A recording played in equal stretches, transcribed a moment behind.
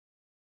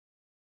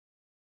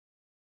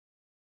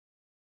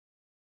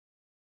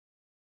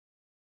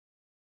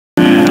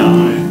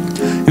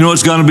You know,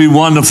 it's going to be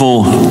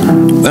wonderful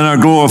in our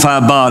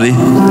glorified body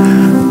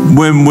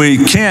when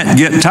we can't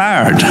get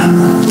tired.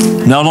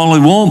 Not only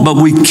won't, but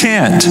we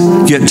can't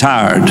get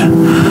tired.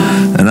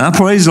 And I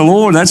praise the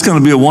Lord, that's going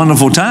to be a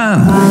wonderful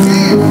time.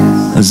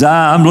 As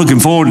I'm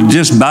looking forward to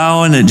just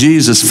bowing at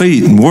Jesus'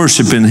 feet and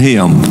worshiping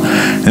Him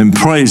and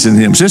praising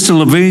Him. Sister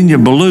Lavinia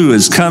Ballou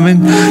is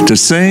coming to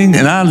sing,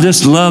 and I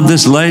just love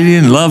this lady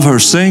and love her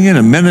singing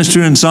and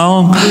ministering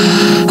song.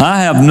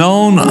 I have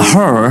known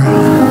her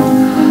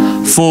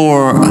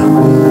for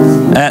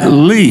at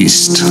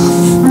least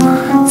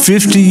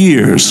 50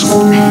 years.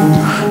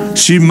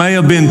 She may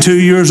have been 2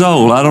 years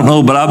old, I don't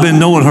know, but I've been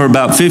knowing her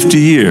about 50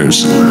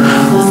 years.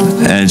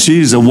 And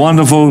she's a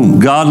wonderful,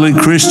 godly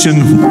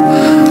Christian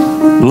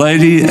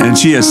lady, and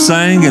she has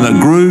sang in a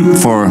group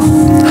for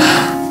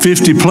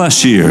 50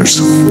 plus years.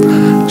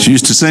 She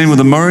used to sing with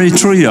the Murray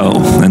Trio,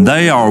 and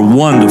they are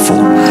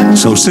wonderful.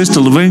 So Sister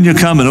Lavinia,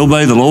 come and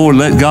obey the Lord.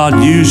 Let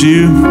God use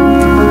you.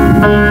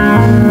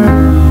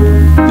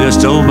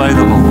 Just obey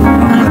the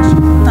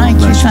Lord. Thank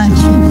you, thank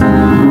you.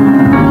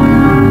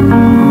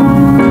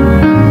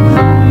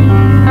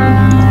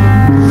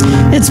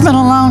 It's been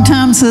a long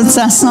time since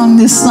I sung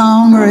this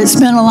song, or it's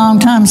been a long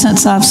time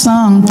since I've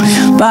sung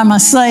by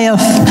myself,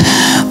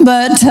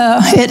 but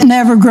it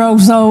never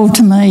grows old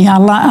to me. I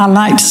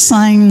like to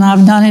sing.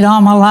 I've done it all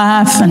my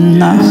life,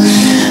 and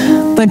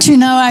but you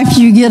know, after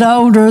you get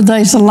older,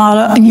 there's a lot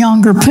of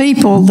younger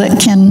people that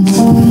can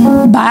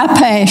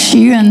bypass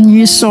you, and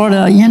you sort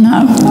of, you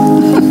know.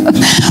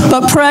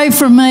 But pray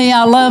for me.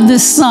 I love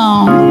this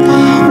song.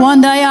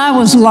 One day I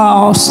was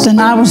lost and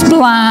I was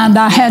blind.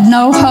 I had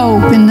no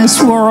hope in this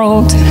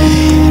world.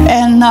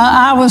 And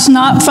I was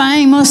not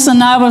famous,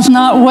 and I was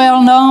not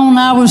well known.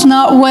 I was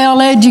not well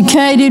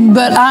educated,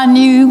 but I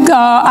knew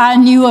God. I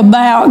knew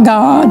about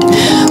God.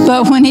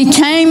 But when He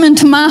came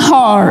into my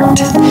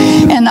heart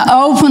and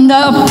opened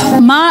up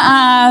my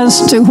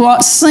eyes to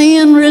what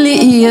sin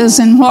really is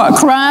and what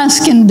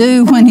Christ can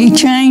do when He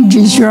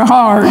changes your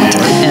heart,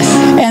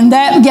 and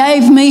that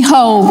gave me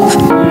hope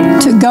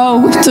to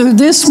go through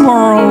this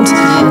world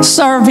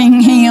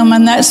serving Him,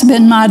 and that's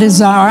been my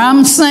desire.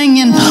 I'm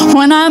singing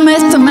When I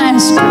Met the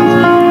Master.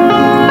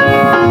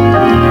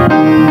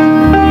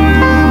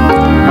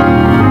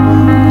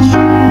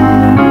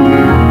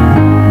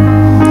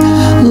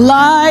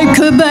 Like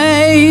a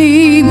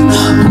babe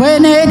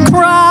when it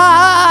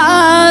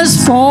cries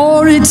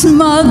for its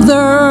mother,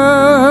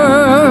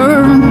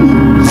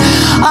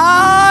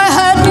 I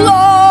had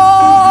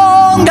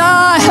longed,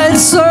 I had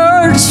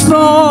searched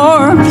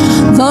for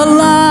the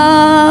light.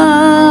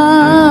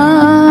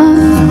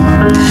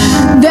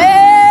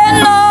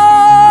 Then I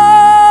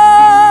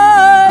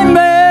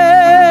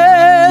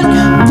met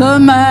the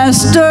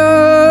Master.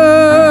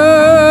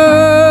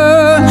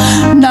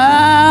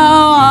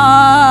 Now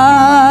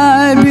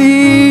I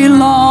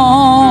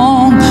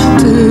belong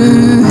to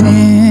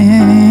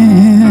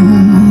Him.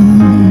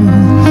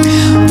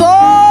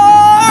 For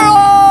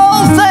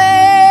all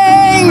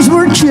things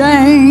were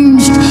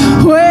changed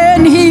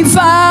when He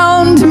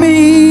found me.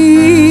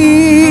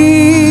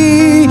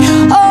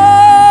 A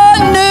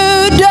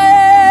new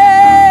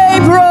day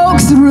broke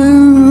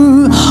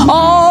through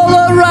all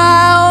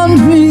around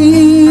me.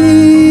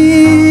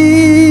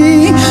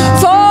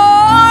 For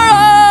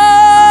I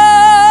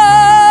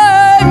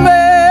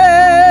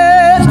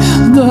met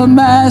the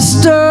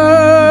Master.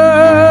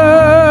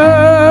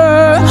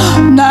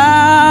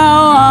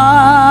 Now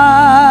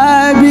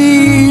I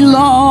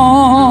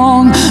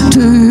belong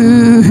to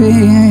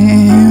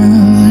Him.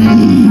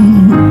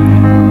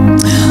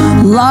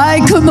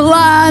 Like a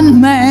blind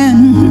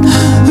man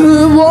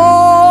who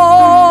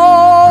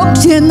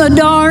walked in the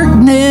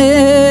darkness,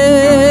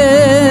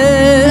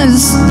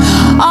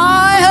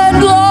 I had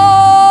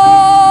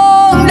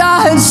longed,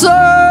 I had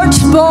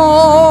searched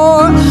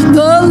for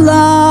the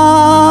light.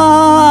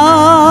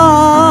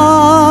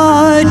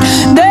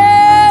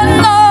 Then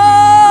I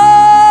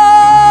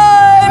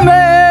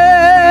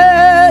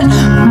met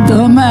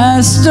the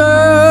Master.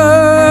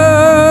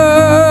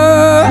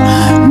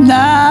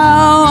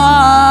 Now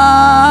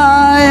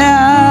I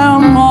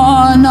am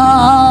one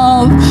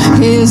of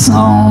His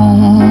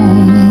own.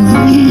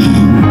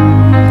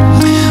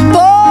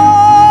 For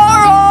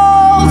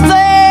all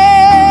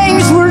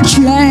things were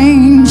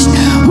changed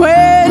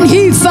when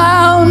He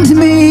found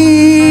me.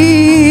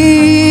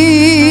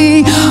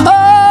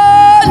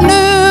 A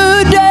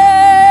new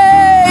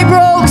day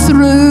broke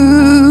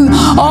through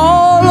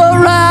all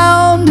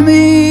around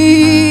me.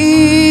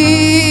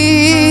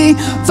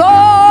 For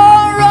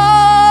I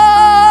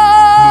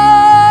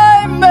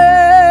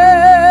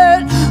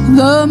met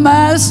the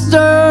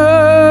Master.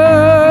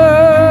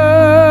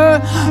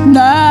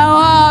 Now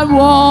I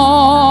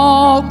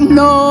walk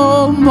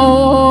no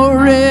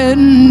more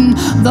in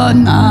the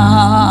night.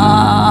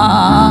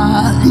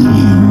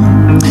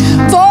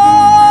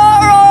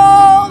 For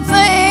all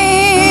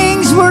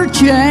things were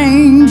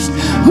changed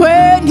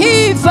when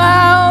He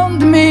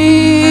found me.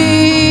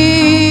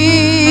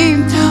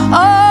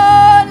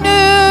 A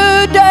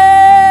new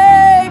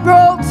day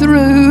broke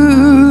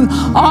through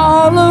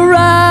all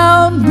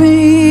around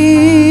me.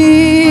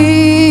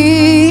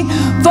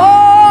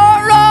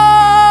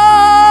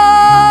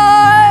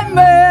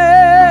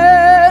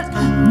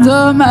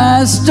 the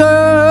Master.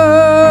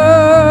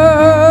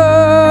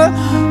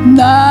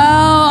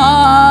 Now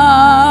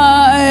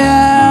I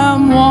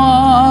am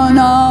one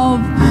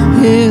of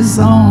His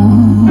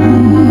own.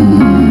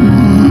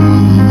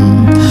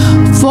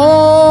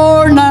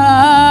 For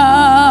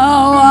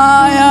now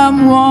I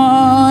am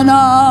one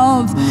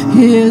of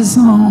His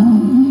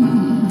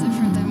own.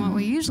 Different than what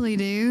we usually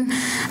do.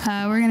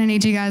 We're going to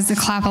need you guys to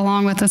clap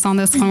along with us on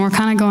this one. We're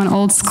kind of going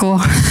old school.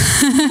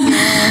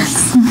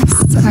 Yes.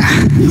 So,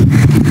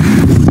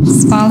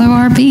 just follow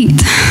our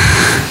beat.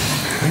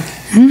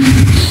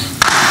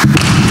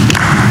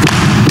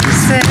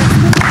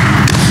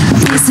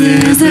 This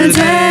is the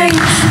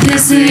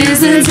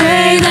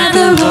day that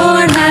the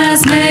Lord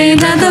has made,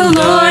 that the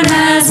Lord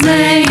has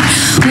made.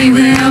 We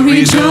will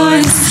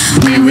rejoice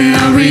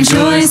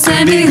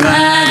and be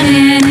glad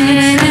in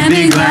it, and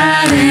be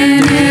glad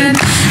in it.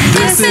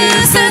 This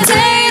is the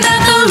day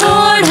that the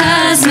Lord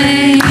has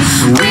made.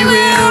 We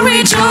will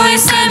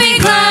rejoice and be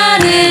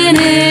glad in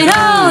it.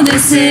 Oh,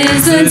 this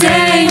is the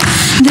day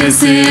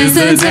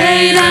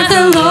that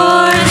the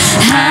Lord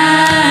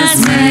has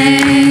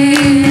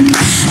made.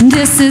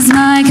 This is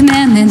my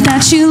commandment,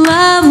 that you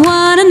love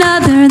one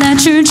another,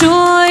 that your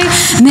joy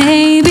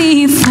may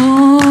be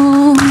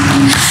full.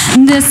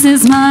 This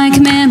is my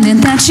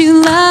commandment, that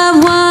you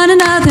love one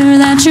another,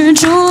 that your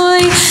joy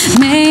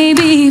may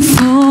be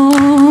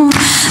full.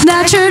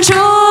 That your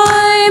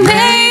joy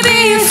may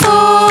be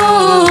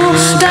full.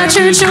 That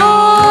your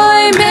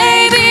joy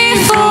may be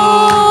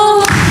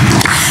full.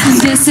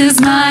 This is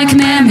my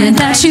commandment,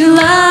 that you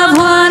love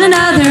one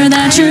another,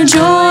 that your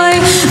joy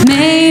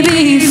may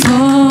be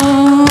full.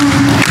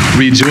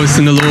 Rejoice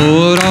in the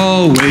Lord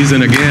always,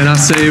 and again I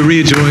say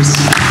rejoice.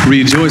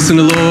 Rejoice in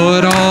the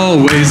Lord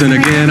always, and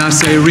again I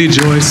say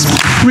rejoice.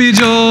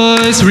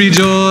 Rejoice,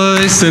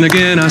 rejoice, and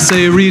again I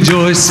say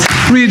rejoice.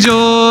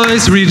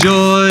 Rejoice,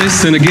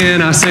 rejoice, and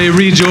again I say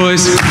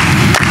rejoice.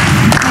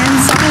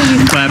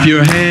 Clap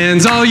your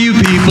hands, all you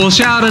people,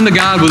 shout unto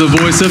God with a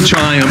voice of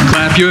triumph.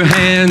 Clap your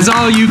hands,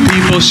 all you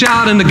people,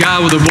 shout unto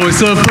God with a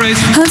voice of praise.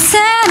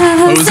 Hosanna,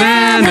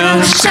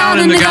 Hosanna, shout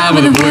unto God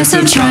with a voice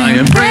of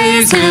triumph.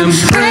 Praise Him,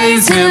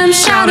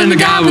 shout unto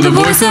God with a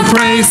voice of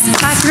praise.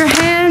 Clap your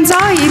hands,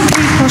 all you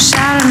people,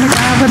 shout unto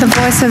God with a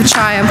voice of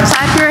triumph.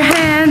 Clap your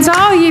hands,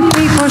 all you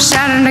people,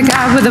 shout unto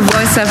God with a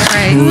voice of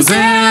praise.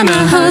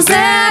 Hosanna,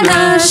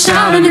 Hosanna,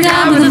 shout unto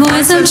God with a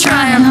voice of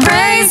triumph.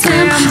 Praise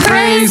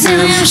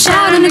Him,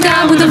 shout unto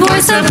God with a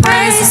voice of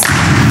praise.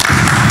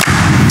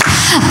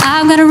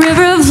 I've got a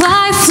river of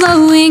life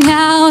flowing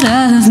out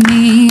of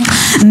me,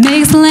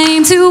 makes the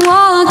lame to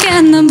walk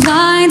and the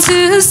blind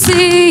to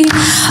see,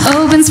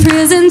 opens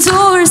prison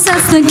doors,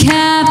 sets the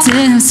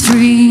captives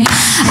free.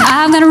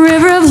 I've got a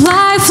river of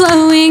life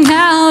flowing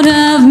out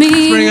of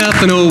me. Spring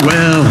up and oh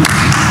well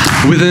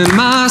within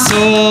my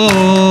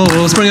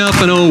soul. Spring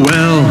up and oh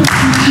well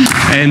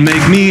and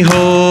make me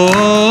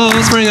whole.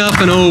 Spring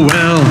up and oh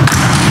well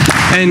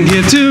and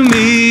give to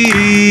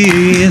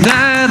me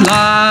that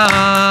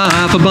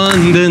life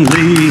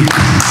abundantly.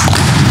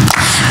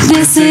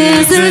 This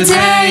is the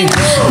day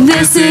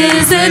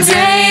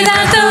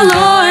that the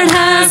Lord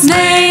has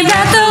made,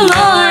 that the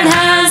Lord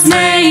has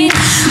made.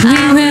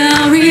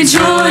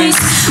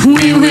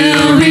 We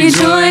will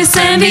rejoice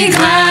and be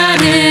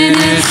glad in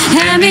it,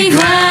 and be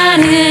glad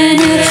in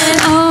it.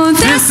 Oh,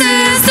 this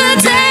is the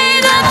day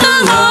that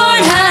the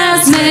Lord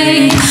has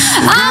made.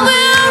 I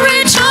will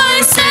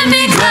rejoice and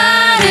be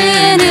glad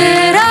in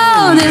it.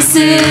 Oh, this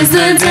is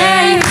the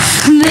day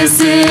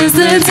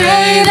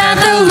that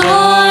the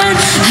Lord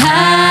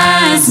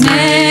has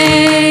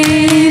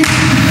made.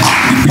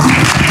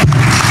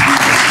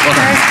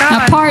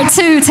 Now, part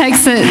two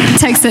takes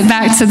it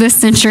back to this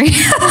century.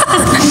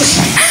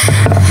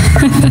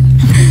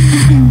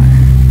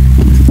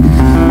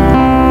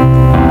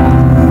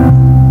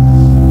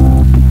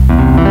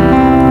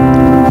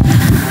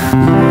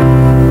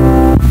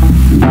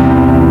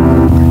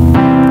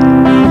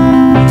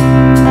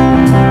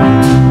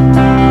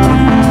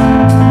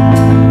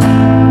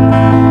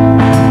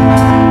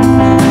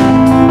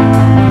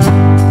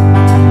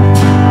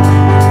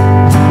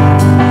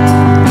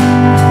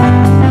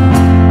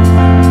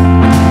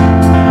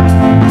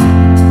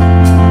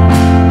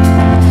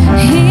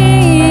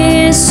 He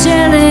is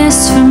jealous.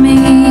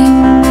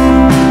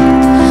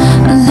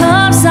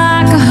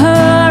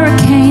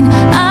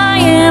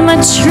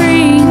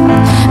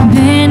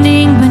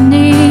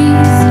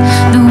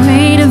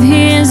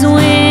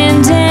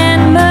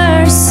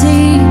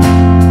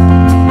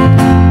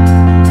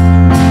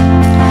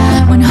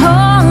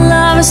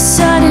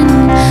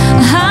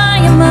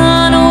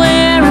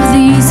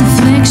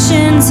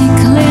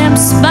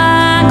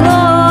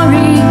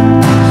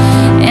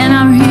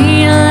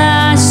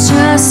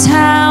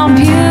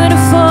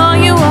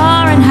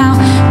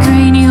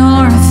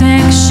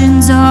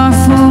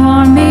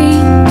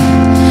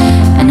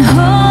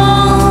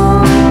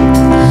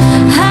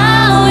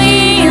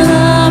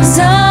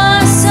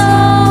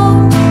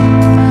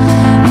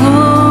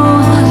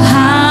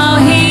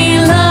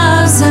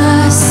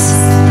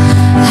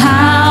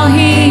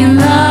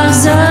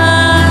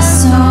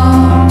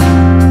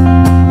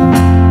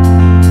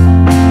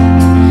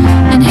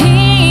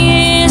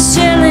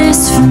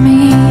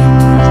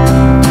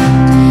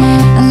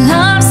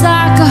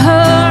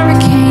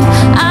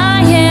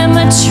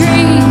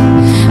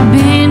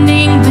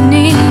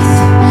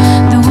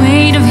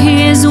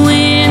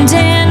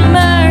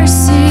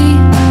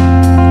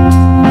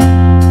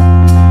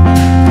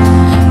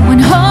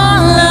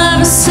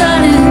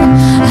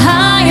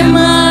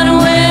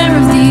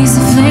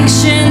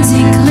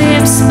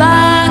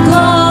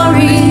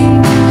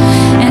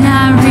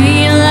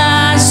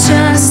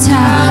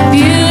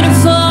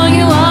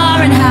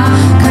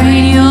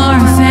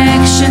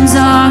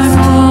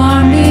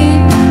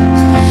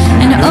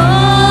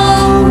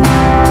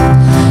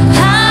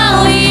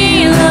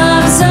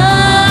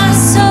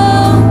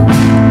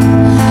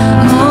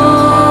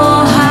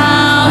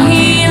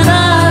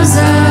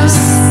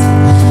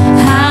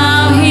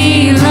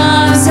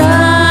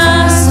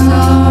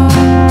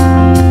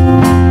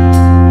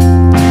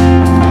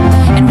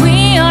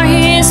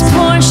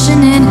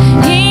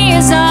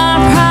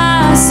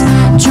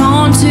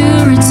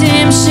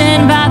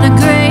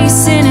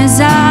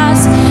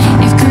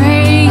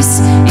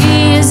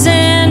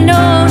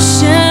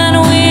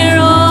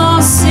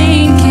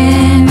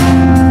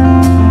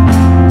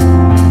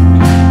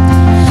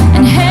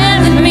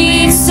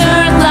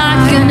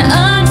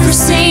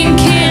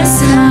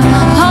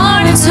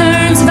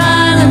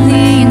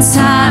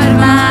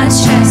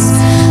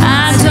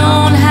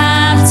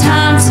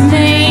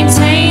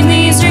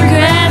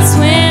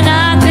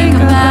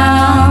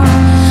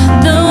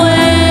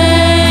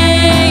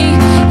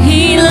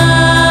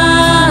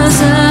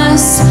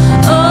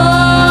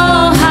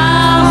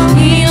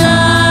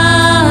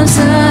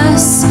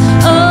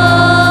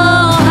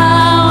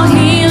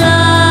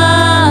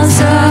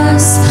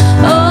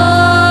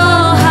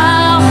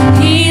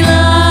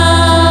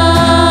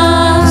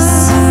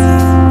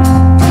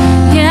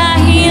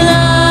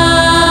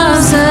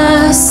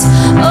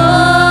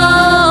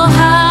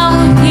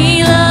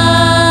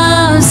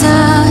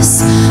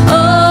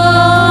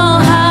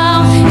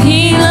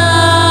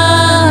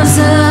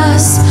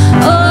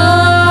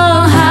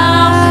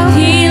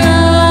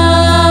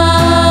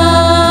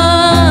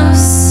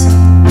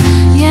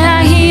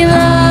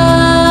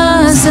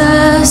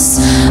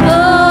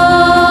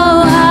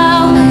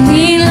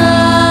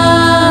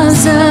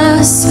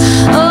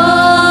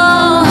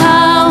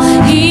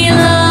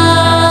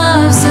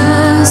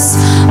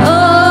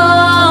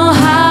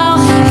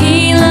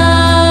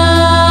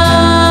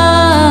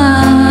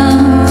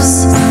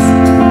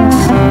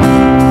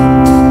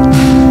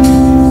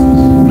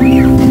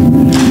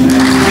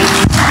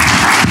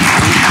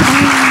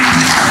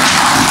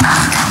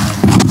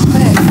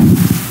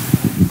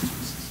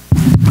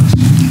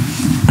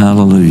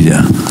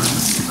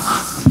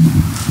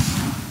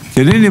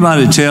 Can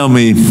anybody tell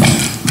me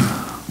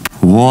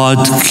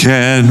what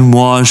can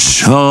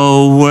wash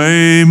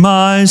away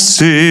my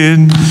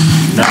sin?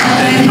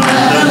 Nothing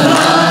but the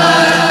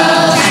blood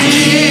of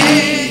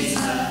Jesus.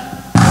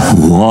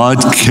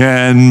 What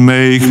can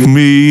make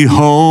me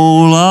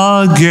whole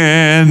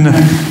again?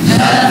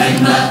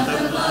 Nothing but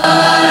the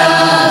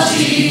blood of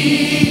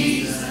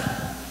Jesus.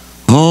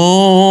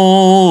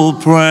 Oh,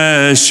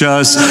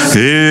 precious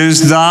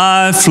is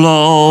thy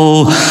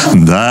flow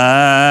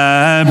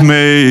that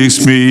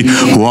makes me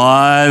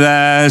white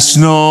as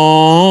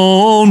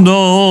snow.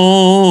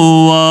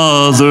 No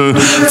other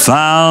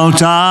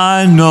fount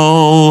I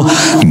know,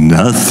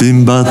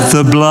 nothing but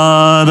the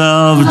blood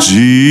of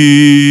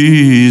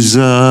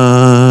Jesus.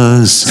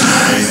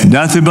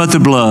 Nothing but the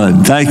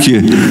blood. Thank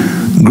you,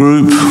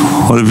 group,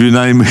 whatever your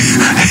name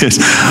is.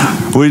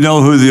 We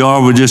know who they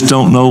are, we just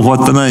don't know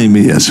what the name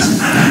is.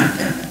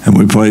 And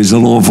we praise the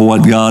Lord for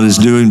what God is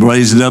doing,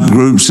 raising up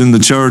groups in the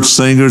church,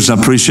 singers. I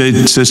appreciate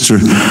Sister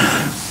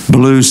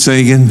Blue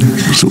singing.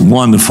 It's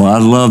wonderful. I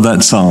love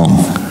that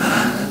song.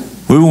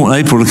 We want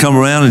April to come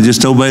around and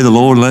just obey the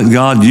Lord and let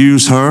God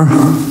use her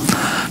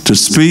to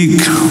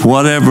speak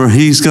whatever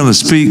He's going to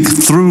speak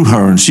through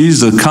her. And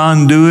she's the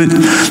conduit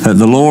that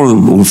the Lord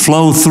will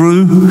flow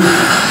through.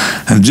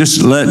 And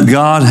just let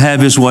God have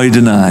His way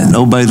tonight and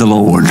obey the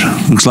Lord.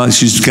 Looks like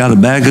she's got a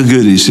bag of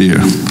goodies here.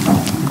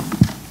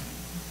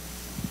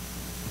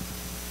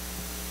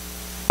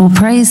 Well,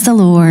 praise the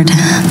Lord.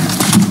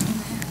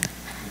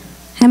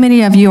 How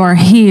many of you are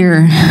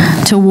here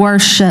to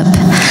worship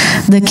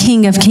the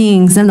King of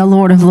Kings and the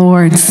Lord of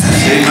Lords?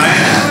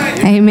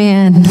 Amen.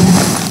 Amen.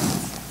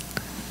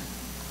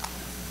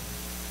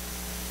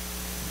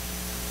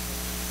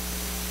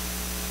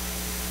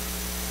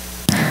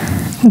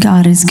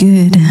 God is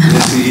good.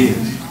 Yes, He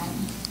is.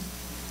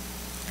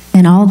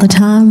 And all the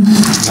time.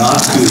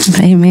 God's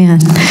good. Amen.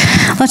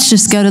 Let's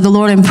just go to the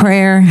Lord in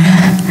prayer.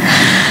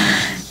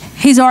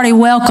 He's already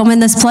welcome in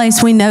this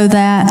place. We know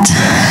that.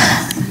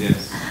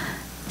 Yes.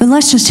 But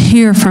let's just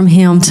hear from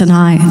Him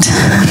tonight.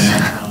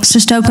 Let's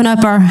just open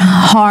up our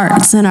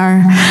hearts and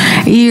our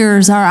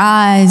ears, our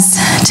eyes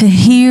to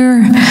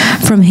hear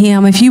from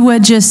Him. If you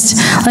would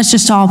let's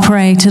just all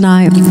pray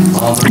tonight.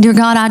 Dear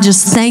God, I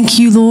just thank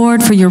you,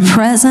 Lord, for your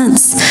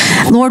presence.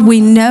 Lord,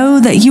 we know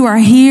that you are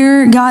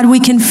here. God, we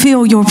can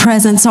feel your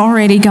presence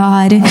already,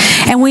 God.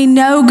 And we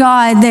know,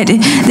 God,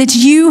 that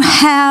you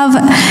have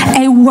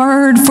a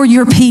word for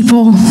your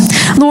people.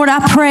 Lord, I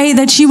pray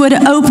that you would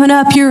open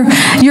up your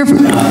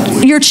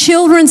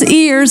children's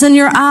ears and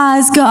your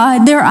eyes,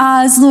 God, their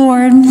eyes,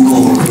 Lord.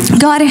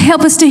 God,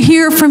 help us to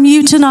hear from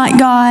you tonight,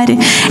 God,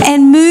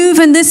 and move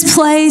in this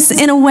place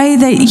in a way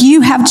that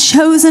you have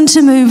chosen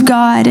to move,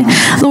 God.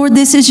 Lord,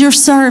 this is your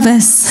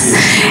service.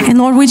 And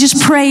Lord, we just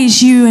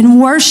praise you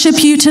and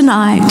worship you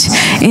tonight.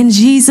 In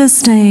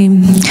Jesus'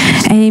 name,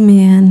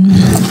 amen.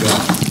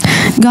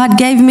 God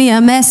gave me a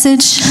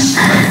message,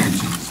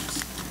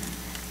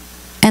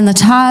 and the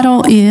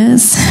title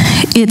is,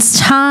 It's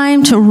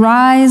Time to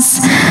Rise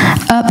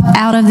Up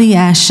Out of the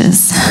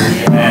Ashes.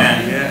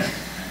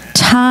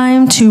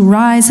 Time to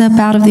rise up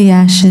out of the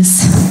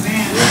ashes.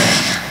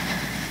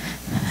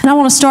 And I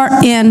want to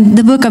start in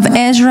the book of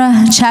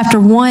Ezra, chapter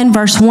 1,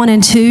 verse 1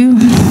 and 2.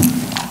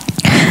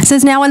 It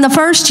says, Now in the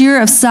first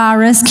year of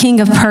Cyrus, king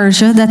of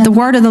Persia, that the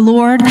word of the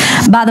Lord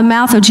by the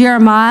mouth of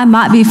Jeremiah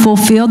might be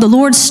fulfilled, the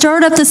Lord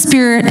stirred up the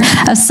spirit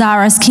of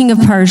Cyrus, king of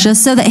Persia,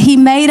 so that he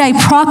made a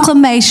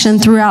proclamation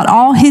throughout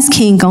all his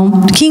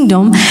kingdom,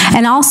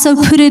 and also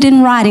put it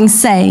in writing,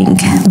 saying,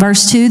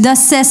 verse 2,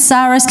 Thus says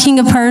Cyrus, king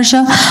of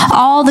Persia,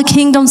 all the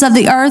kingdoms of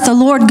the earth the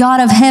Lord God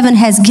of heaven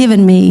has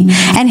given me,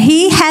 and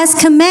he has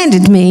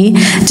commanded me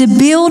to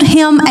build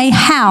him a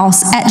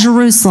house at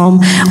Jerusalem,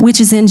 which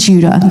is in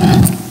Judah.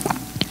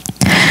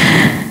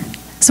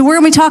 So we're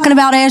going to be talking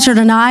about Ezra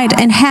tonight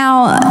and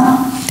how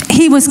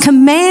he was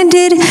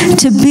commanded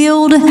to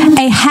build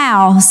a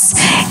house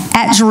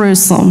at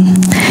Jerusalem.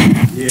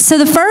 So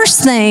the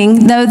first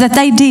thing, though, that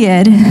they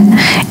did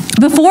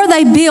before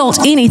they built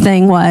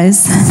anything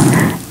was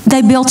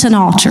they built an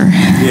altar.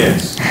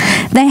 Yes.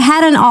 They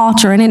had an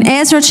altar, and in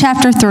Ezra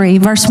chapter 3,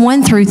 verse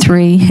 1 through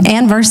 3,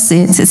 and verse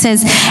 6, it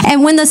says,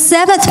 And when the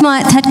 7th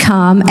month had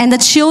come, and the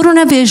children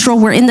of Israel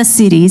were in the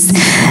cities,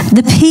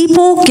 the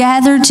people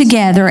gathered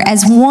together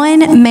as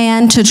one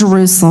man to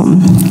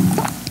Jerusalem.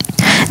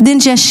 Then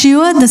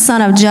Jeshua, the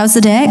son of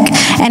Josedek,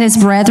 and his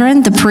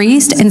brethren, the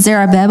priest, and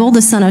Zerubbabel,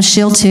 the son of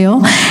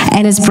Shealtiel,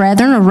 and his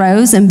brethren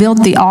arose and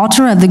built the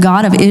altar of the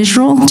God of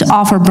Israel to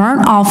offer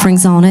burnt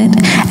offerings on it,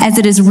 as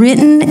it is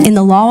written in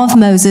the law of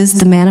Moses,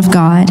 the man of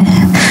God.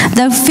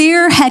 Though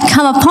fear had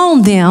come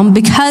upon them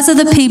because of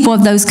the people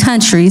of those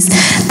countries,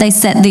 they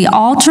set the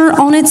altar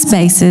on its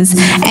bases,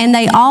 and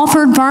they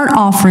offered burnt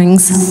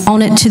offerings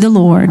on it to the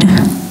Lord,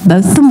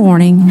 both the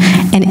morning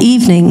and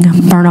evening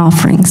burnt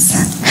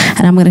offerings.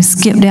 And I'm going to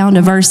skip down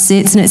to verse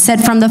 6. And it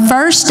said, From the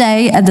first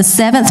day of the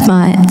 7th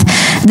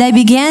month, they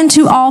began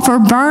to offer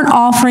burnt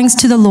offerings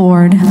to the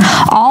Lord,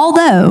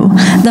 although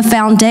the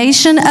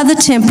foundation of the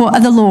temple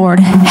of the Lord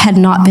had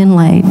not been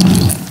laid.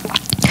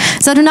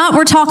 So tonight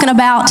we're talking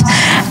about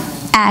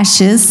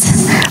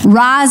ashes,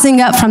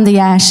 rising up from the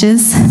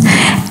ashes.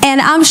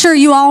 And I'm sure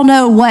you all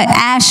know what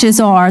ashes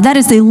are. That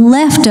is the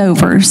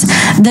leftovers,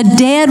 the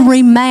dead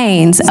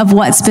remains of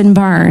what's been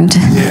burned.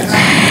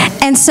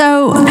 And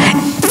so,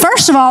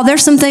 first of all,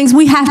 there's some things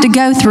we have to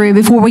go through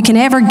before we can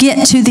ever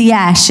get to the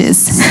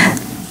ashes.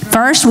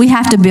 First, we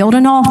have to build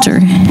an altar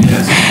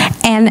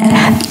and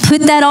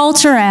put that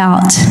altar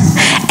out.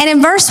 And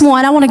in verse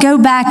 1, I want to go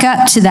back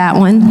up to that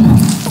one.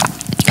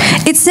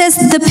 It says,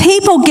 the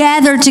people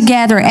gathered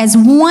together as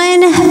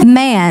one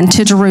man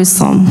to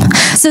Jerusalem.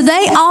 So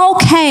they all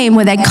came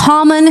with a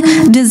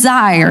common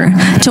desire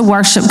to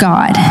worship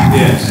God.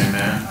 Yes,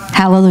 amen.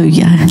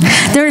 Hallelujah.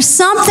 There's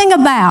something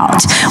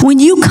about when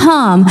you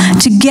come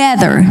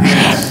together,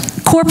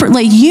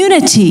 corporately,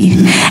 unity,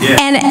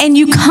 and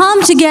you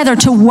come together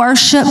to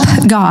worship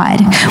God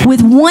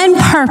with one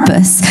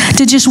purpose,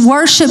 to just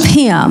worship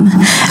Him.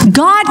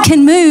 God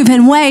can move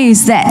in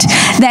ways that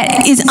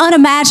is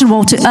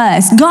unimaginable to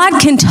us. God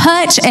can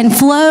touch and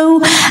flow.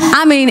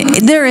 I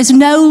mean, there is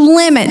no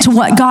limit to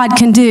what God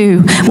can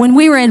do when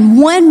we were in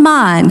one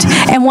mind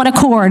and one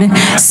accord.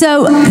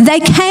 So they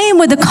came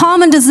with a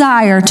common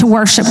desire to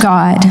worship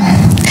God.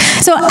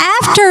 So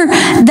after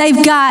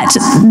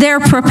they're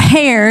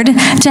prepared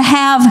to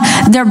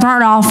have their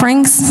burnt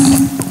offerings,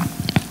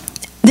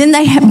 then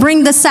they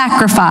bring the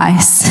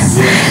sacrifice.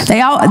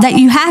 That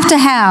you have to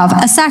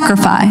have a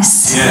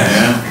sacrifice.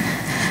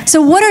 Yeah.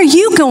 So what are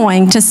you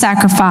going to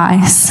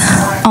sacrifice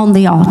on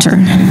the altar?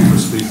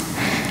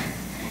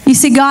 You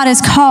see, God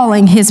is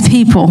calling His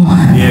people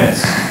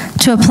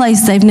to a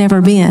place they've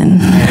never been.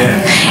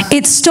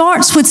 It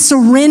starts with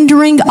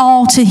surrendering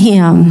all to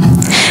Him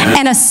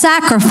and a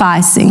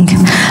sacrificing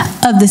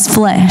of this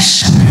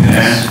flesh.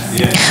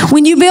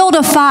 When you build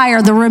a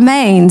fire, the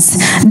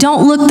remains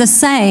don't look the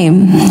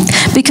same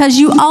because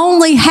you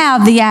only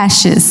have the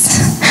ashes.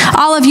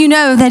 All of you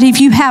know that if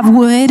you have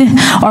wood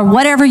or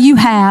whatever you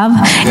have,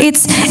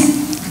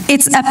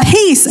 it's a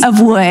piece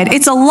of wood,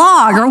 it's a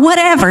log or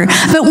whatever.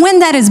 But when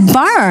that is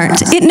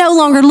burnt, it no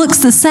longer looks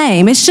the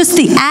same. It's just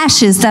the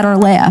ashes that are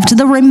left,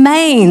 the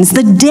remains,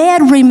 the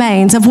dead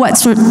remains of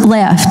what's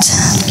left.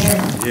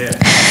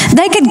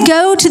 They could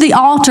go to the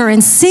altar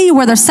and see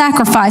where their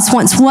sacrifice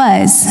once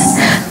was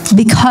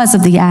because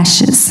of the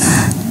ashes.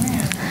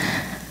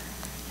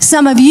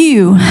 Some of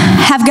you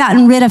have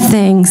gotten rid of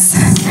things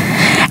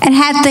and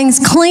had things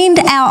cleaned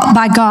out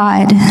by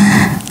God.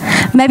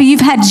 Maybe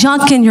you've had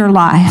junk in your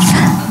life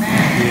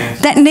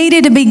that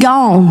needed to be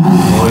gone.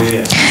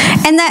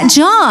 And that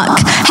junk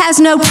has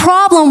no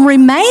problem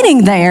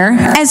remaining there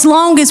as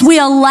long as we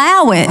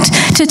allow it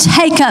to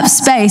take up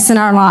space in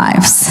our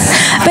lives.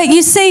 But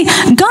you see,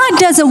 God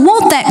doesn't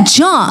want that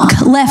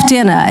junk left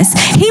in us.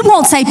 He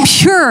wants a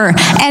pure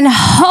and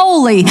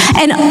holy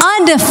and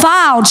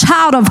undefiled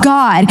child of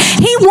God.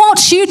 He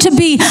wants you to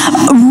be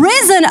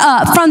risen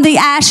up from the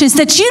ashes,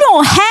 that you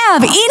don't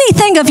have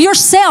anything of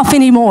yourself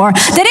anymore,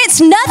 that it's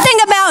nothing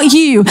about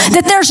you,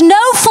 that there's no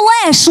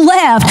flesh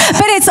left,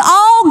 but it's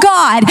all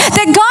God,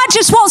 that God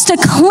just wants to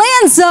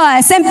cleanse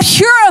us and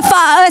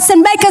purify us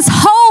and make us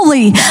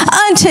holy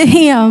unto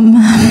Him.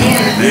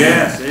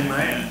 Yes,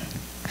 amen.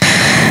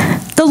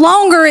 The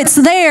longer it's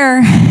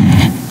there,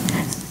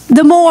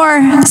 the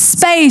more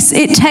space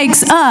it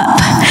takes up.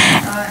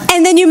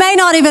 And then you may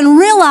not even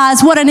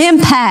realize what an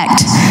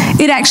impact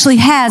it actually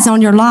has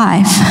on your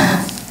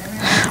life.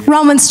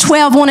 Romans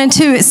 12, 1 and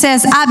 2, it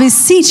says, I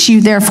beseech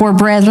you, therefore,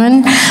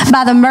 brethren,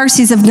 by the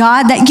mercies of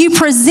God, that you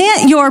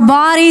present your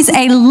bodies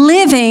a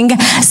living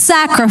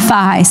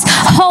sacrifice,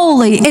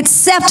 holy,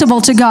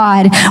 acceptable to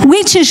God,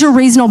 which is your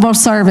reasonable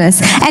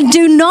service. And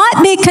do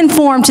not be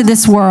conformed to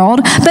this world,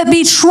 but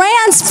be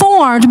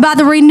transformed by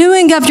the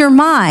renewing of your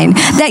mind,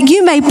 that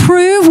you may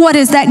prove what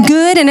is that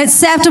good and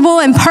acceptable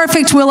and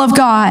perfect will of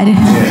God.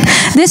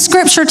 This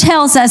scripture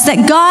tells us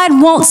that God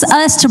wants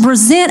us to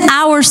present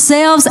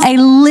ourselves a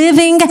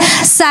living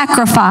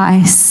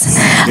sacrifice,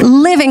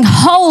 living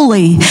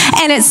holy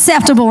and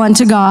acceptable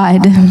unto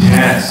God.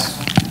 Yes.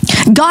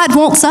 God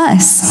wants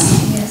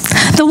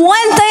us. The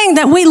one thing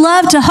that we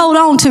love to hold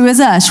on to is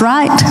us,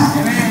 right?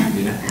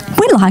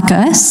 We like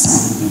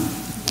us.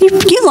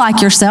 You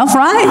like yourself,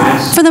 right?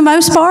 Yes. For the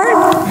most part.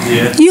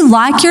 Yes. You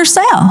like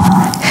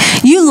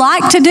yourself. You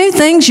like to do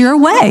things your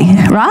way,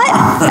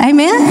 right?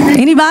 Amen?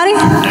 Anybody?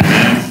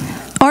 Amen.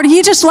 Or do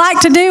you just like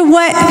to do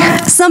what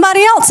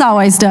somebody else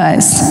always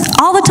does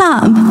all the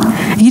time?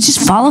 You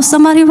just follow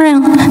somebody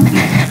around.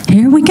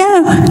 Here we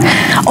go.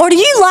 Or do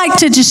you like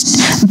to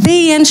just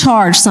be in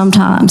charge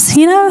sometimes?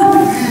 You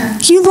know,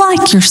 you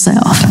like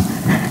yourself.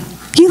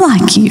 You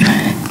like you.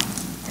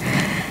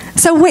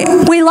 So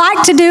we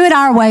like to do it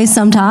our way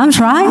sometimes,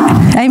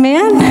 right?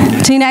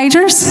 Amen?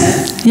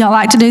 Teenagers, y'all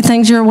like to do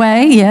things your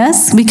way,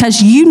 yes,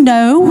 because you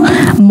know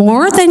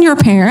more than your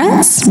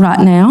parents right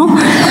now,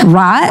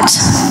 right?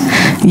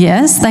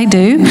 Yes, they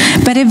do.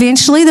 But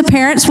eventually the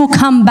parents will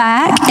come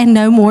back and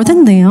know more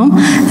than them.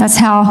 That's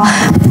how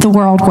the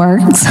world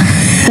works.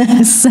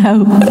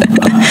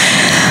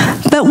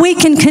 But we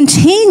can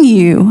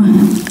continue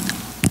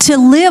to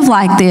live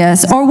like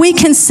this, or we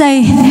can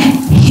say,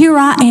 here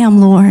I am,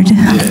 Lord.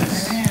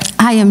 Yes.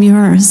 I am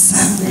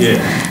yours.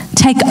 Yes.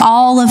 Take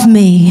all of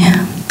me.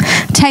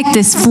 Take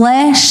this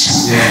flesh,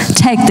 yes.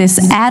 Take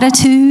this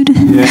attitude,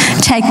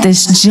 yes. Take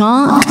this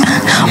junk,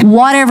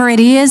 whatever it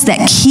is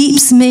that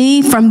keeps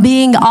me from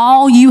being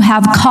all you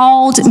have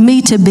called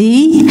me to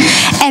be,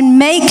 and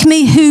make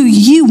me who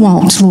you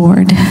want,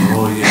 Lord.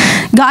 Oh,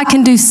 yes. God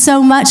can do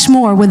so much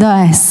more with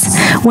us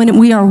when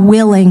we are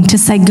willing to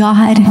say,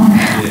 God,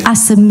 yes. I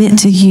submit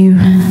to you.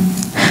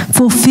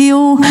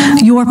 Fulfill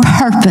your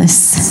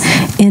purpose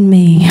in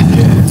me.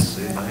 Yes.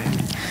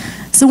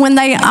 So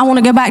I want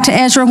to go back to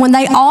Ezra, when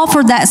they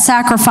offered that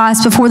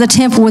sacrifice before the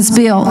temple was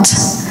built,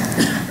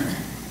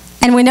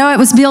 and we know it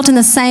was built in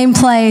the same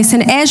place.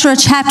 In Ezra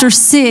chapter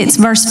 6,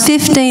 verse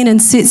 15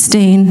 and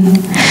 16,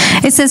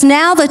 it says,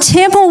 now the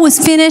temple was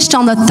finished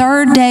on the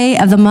 3rd day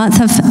of the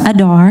month of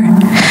Adar,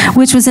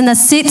 which was in the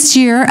 6th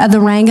year of the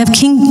reign of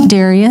King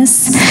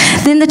Darius.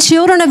 Then the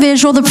children of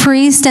Israel, the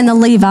priests and the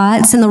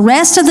Levites, and the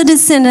rest of the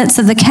descendants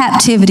of the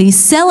captivity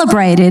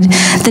celebrated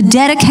the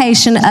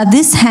dedication of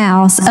this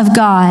house of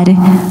God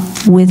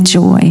with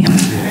joy.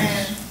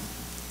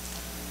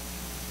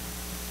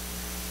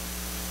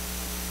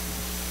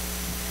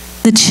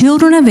 The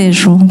children of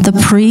Israel, the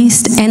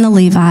priests and the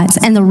Levites,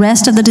 and the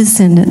rest of the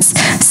descendants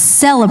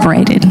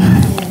celebrated.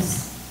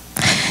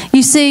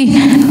 You see,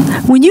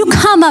 when you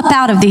come up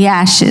out of the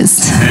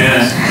ashes,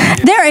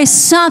 there is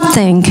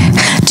something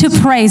to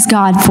praise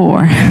God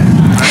for.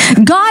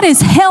 God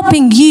is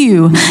helping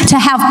you to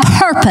have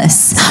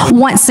purpose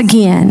once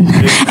again.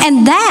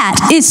 And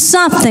that is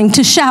something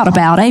to shout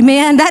about.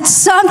 Amen. That's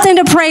something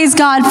to praise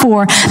God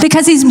for,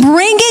 because he's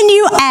bringing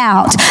you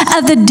out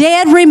of the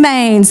dead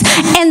remains,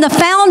 and the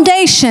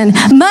foundation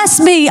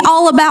must be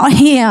all about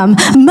him,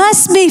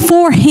 must be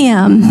for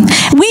him.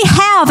 We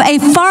have a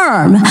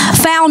firm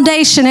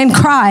foundation in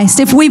Christ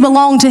if we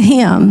belong to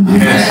him.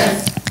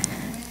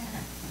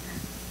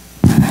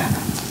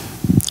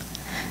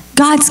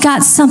 God's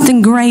got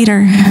something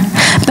greater,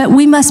 but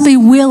we must be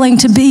willing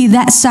to be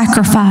that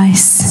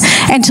sacrifice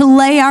and to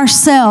lay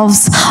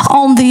ourselves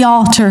on the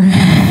altar.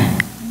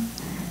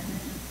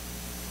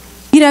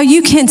 You know,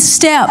 you can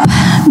step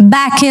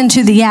back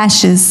into the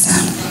ashes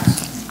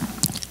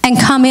and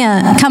come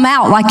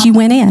out like you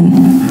went in.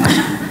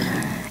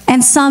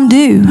 And some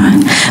do,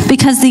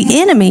 because the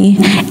enemy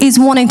is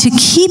wanting to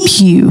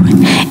keep you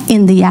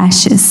in the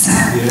ashes.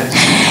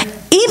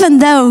 Even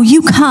though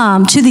you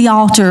come to the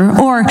altar,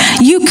 or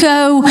you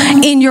go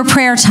in your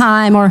prayer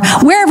time, or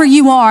wherever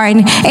you are,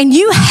 and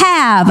you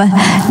have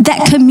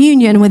that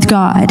communion with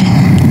God.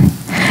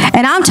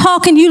 And I'm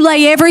talking, you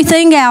lay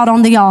everything out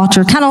on the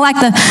altar, kind of like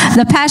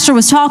the pastor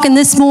was talking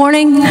this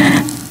morning,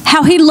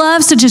 how he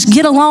loves to just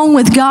get along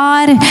with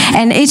God,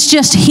 and it's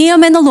just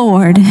him and the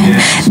Lord.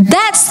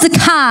 That's the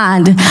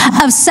kind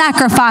of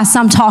sacrifice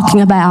I'm talking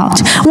about.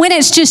 When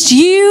it's just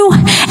you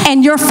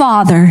and your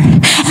Father,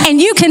 and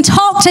you can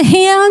talk to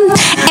him,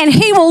 and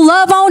he will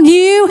love on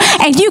you,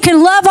 and you can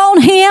love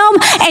on him,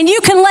 and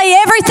you can lay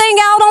everything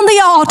out on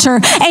the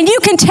altar, and you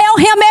can tell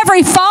him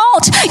every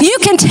fault. You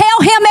can tell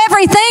him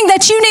everything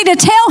that you need to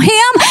tell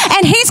him,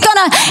 and he's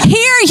going to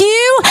hear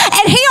you,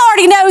 and he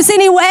already knows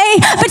anyway.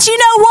 But you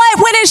know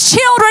what? When his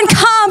children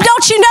come,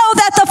 don't you know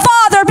that the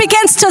Father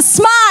begins to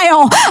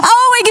smile?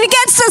 Oh, he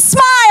begins to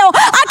smile.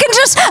 I can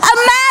just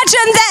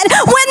imagine that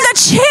when the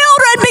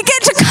children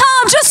begin to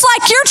come, just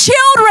like your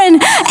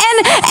children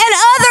and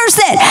others,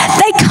 that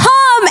they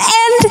come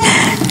and,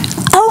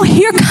 oh,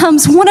 here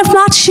comes one of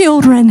my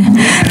children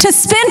to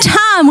spend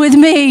time with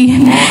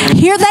me.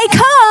 Here they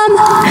come.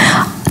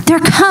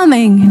 They're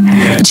coming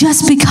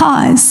just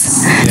because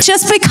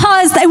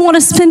they want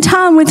to spend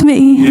time with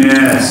me.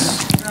 Yes.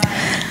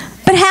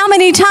 But how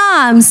many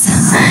times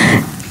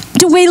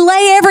do we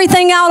lay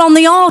everything out on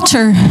the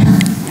altar,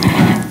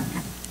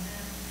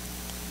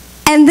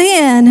 and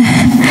then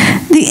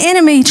the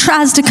enemy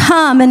tries to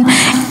come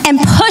and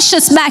push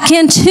us back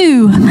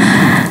into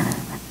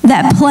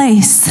that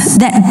place,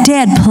 that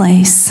dead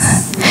place,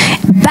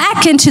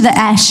 back into the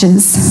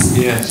ashes.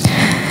 Yes.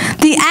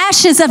 The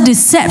ashes of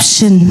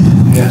deception.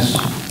 Yes.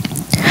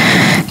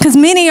 Because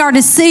many are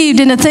deceived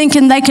into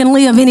thinking they can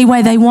live any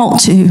way they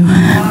want to.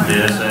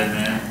 Yes,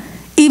 amen.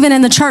 Even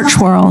in the church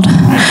world,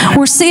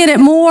 we're seeing it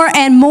more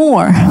and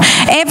more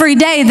every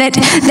day, that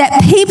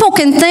people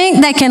can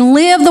think they can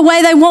live the way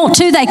they want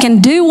to, they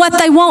can do what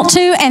they want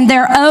to, and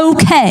they're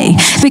okay.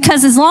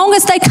 Because as long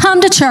as they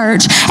come to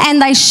church and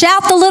they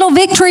shout the little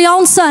victory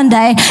on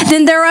Sunday,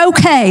 then they're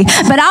okay.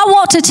 But I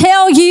want to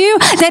tell you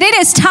that it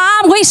is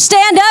time we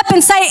stand up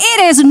and say,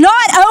 it is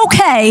not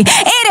okay.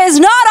 It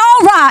is not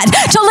all right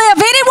to live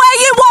any way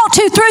you want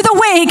to through the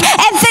week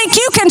and think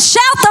you can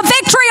shout the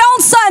victory on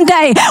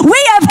Sunday. We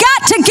have got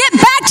to get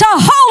back to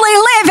holy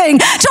living,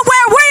 to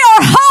where we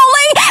are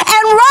holy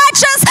and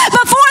righteous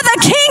before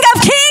the King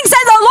of Kings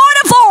and the Lord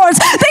of Lords.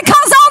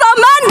 Because on a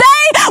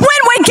Monday,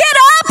 when we get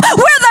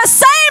up, we're the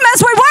same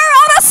as we were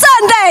on a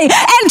Sunday.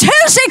 And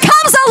Tuesday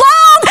comes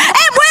along,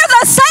 and we're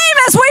the same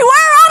as we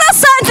were on a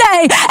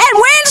Sunday. And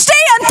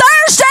Wednesday and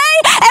Thursday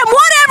and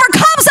whatever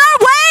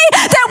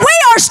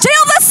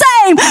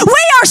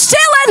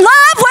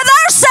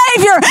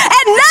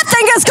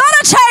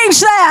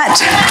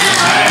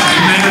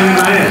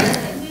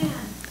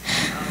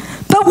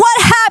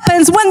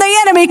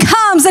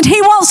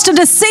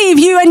deceive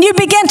you, and you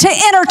begin to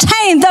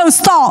entertain those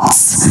thoughts,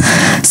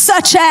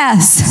 such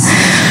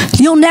as,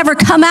 you'll never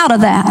come out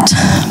of that.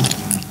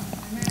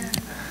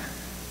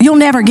 You'll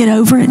never get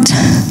over it.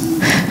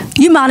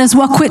 You might as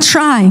well quit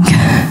trying.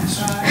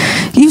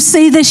 You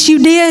see this you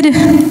did?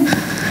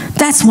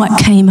 That's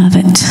what came of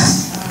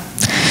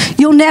it.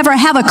 You'll never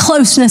have a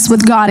closeness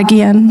with God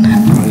again.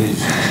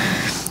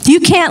 You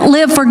can't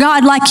live for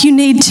God like you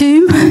need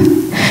to.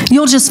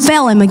 You'll just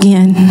fail Him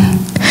again.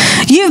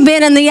 You've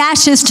been in the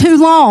ashes too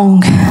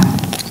long.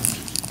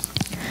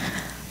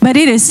 But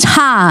it is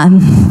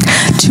time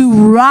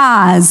to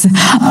rise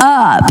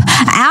up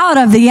out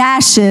of the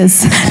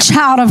ashes,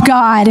 child of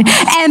God,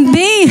 and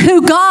be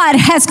who God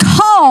has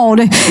called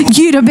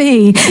you to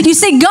be. You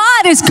see,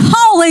 God is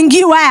calling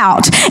you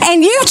out,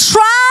 and you've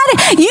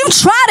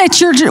tried it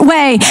your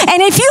way,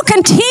 and if you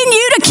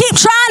continue to keep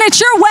trying it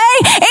your way,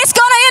 it's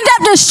going to end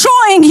up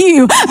destroying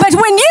you. But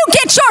when you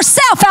get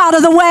yourself out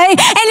of the way,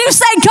 and you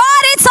say,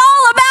 God, it's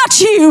all about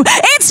you.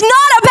 It's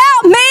not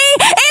about me.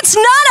 It's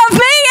none of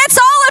me. It's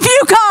all of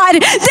you, God.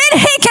 Then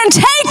He can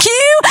take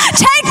you,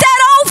 take that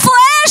old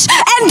flesh,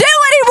 and do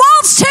what He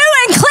wants to,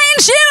 and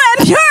cleanse you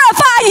and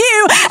purify you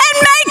and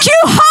make you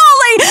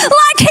holy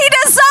like He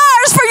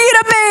desires for you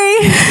to be.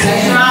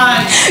 That's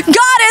right.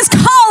 God is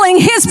calling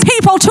His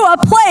people to a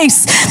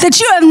place that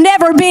you have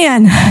never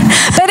been.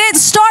 But it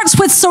starts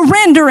with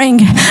surrendering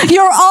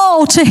your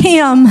all to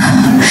Him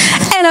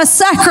and a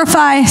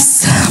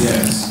sacrifice.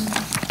 Yes.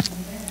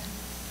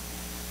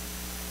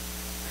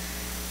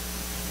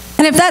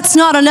 And if that's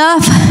not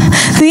enough,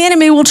 the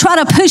enemy will try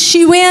to push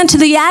you into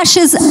the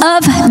ashes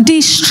of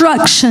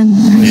destruction.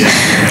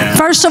 Yeah.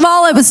 First of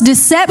all, it was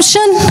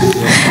deception.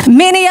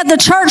 Many of the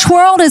church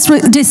world is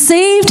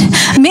deceived.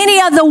 Many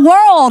of the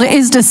world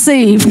is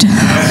deceived.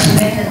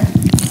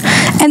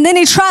 And then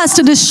he tries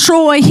to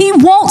destroy. He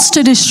wants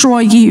to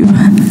destroy you.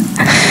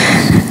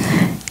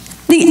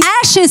 The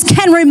ashes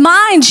can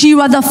remind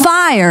you of the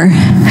fire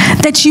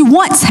that you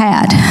once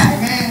had.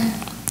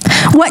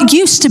 What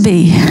used to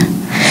be.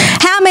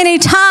 How many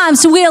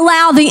times do we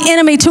allow the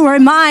enemy to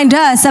remind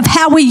us of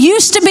how we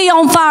used to be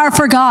on fire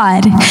for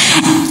God?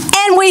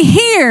 And we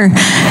hear,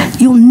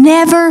 you'll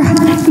never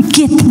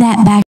get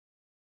that back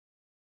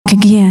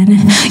again.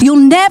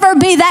 You'll never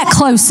be that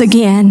close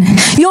again.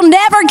 You'll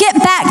never get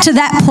back to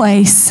that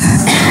place.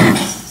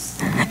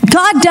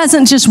 God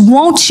doesn't just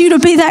want you to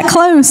be that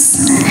close.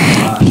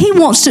 He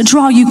wants to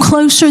draw you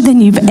closer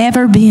than you've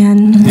ever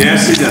been.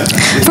 Yes, He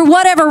does. For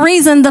whatever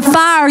reason, the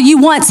fire you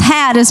once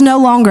had is no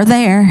longer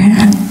there.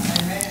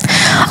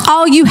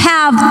 All you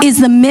have is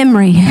the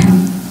memory.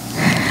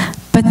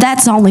 But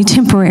that's only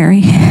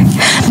temporary,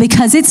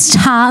 because it's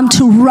time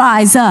to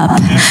rise up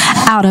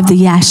out of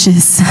the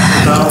ashes.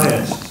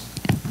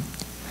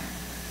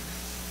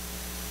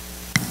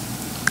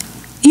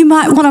 You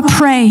might want to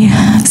pray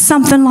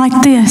something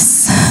like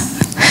this.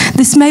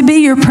 This may be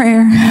your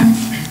prayer.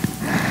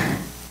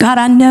 God,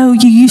 I know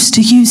you used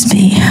to use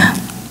me.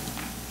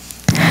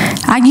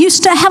 I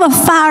used to have a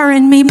fire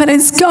in me, but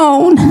it's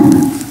gone.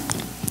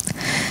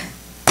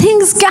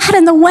 Things got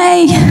in the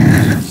way,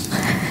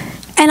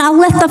 and I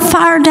let the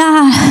fire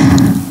die.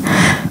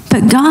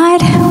 But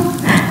God,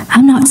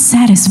 I'm not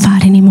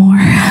satisfied anymore.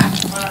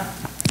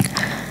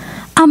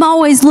 I'm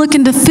always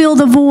looking to fill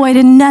the void,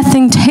 and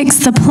nothing takes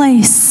the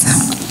place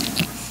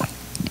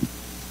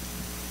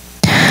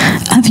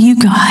of you,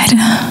 God,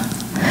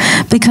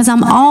 because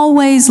I'm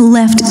always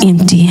left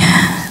empty.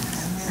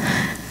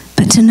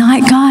 But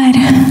tonight, God,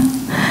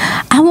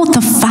 I want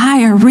the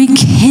fire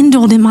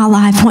rekindled in my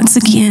life once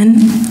again.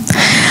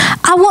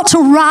 I want to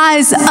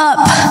rise up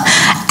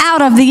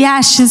out of the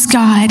ashes,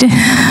 God.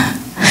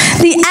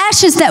 The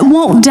ashes that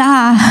won't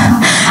die.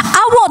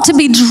 I want to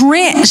be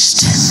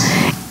drenched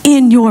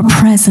in your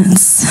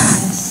presence.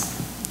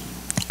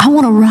 I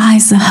want to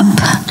rise up.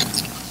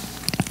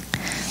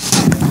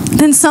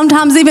 Then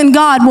sometimes even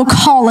God will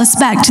call us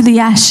back to the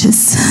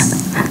ashes.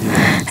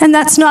 And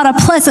that's not a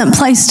pleasant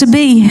place to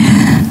be.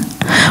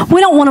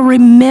 We don't want to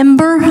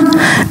remember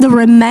the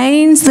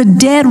remains, the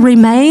dead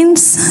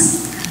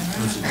remains.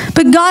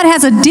 But God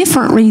has a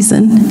different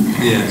reason.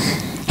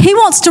 Yes. He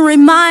wants to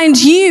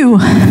remind you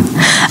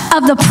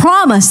of the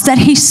promise that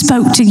He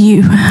spoke to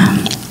you.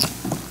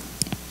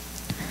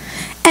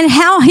 And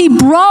how He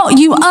brought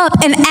you up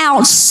and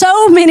out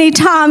so many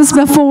times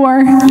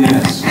before.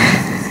 Yes.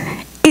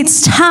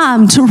 It's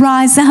time to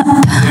rise up.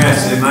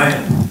 Yes,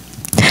 amen.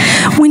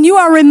 When you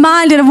are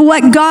reminded of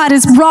what God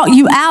has brought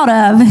you out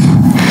of,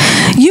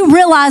 you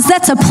realize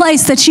that's a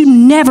place that you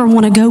never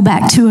want to go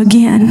back to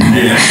again.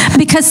 Yeah.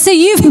 Because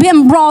see, you've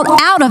been brought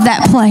out of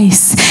that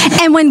place.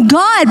 And when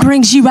God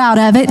brings you out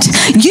of it,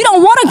 you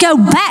don't want to go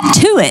back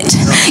to it.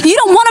 You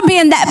don't want to be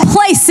in that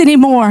place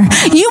anymore.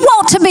 You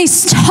want to be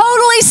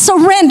totally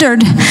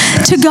surrendered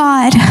to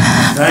God.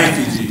 Thank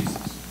you, Jesus.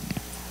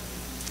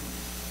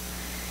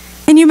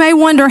 And you may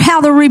wonder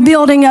how the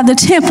rebuilding of the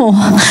temple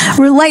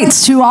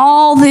relates to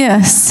all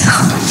this.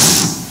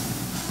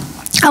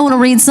 I want to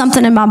read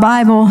something in my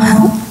Bible.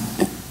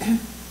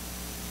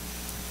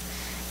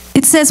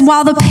 It's says,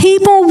 while the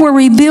people were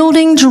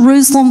rebuilding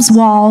Jerusalem's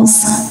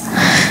walls,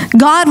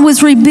 God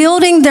was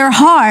rebuilding their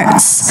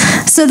hearts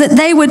so that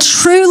they would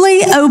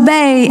truly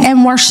obey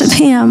and worship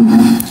Him.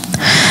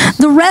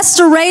 The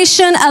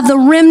restoration of the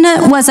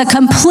remnant was a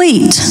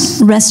complete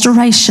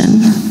restoration.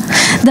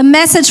 The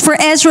message for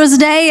Ezra's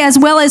day, as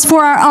well as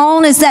for our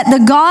own, is that the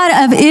God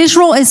of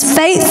Israel is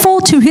faithful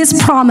to His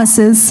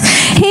promises.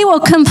 He will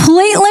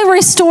completely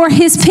restore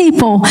His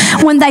people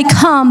when they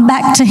come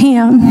back to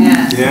Him.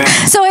 Yeah.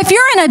 So if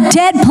you're in a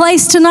dead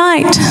place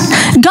tonight,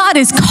 God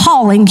is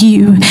calling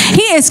you.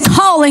 He is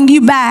calling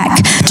you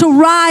back to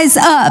rise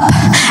up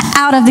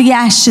out of the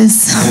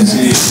ashes.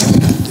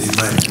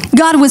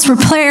 God was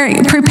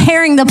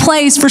preparing the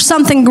place for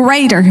something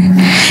greater,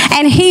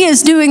 and He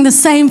is doing the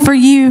same for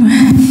you.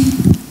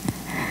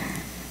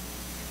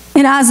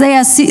 In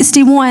Isaiah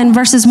 61,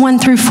 verses 1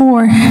 through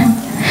 4,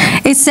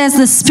 it says,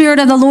 the Spirit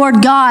of the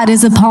Lord God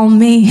is upon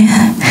me,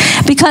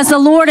 because the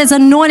Lord has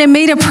anointed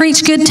me to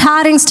preach good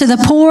tidings to the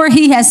poor.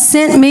 He has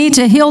sent me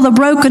to heal the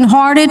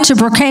brokenhearted, to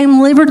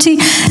proclaim liberty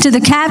to the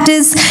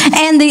captives,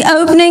 and the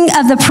opening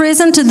of the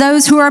prison to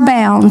those who are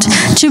bound,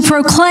 to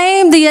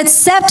proclaim the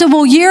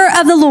acceptable year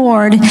of the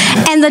Lord,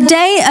 and the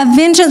day of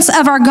vengeance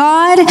of our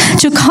God,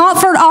 to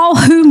comfort all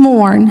who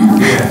mourn,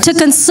 to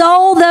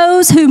console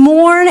those who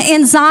mourn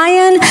in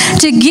Zion,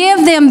 to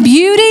give them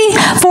beauty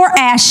for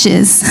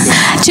ashes,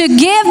 to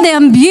give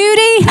them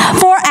beauty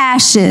for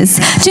ashes,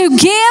 to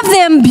give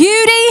them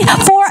beauty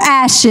for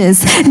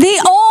ashes,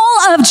 the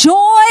oil of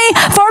joy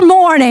for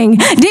mourning.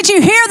 Did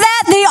you hear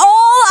that? The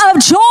oil of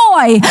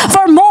joy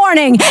for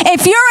mourning.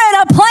 If you're in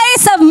a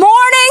place of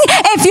mourning,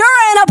 if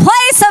you're in a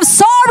place of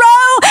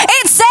sorrow,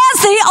 it says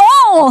the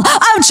oil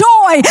of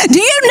joy. Do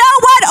you know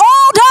what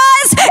oil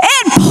does?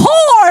 It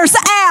pours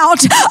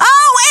out.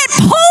 Oh, it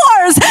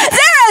pours.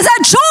 There is a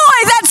joy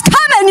that's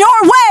coming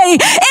your way.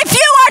 If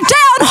you are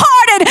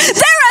downhearted,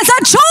 there is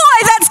a joy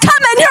that's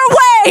coming your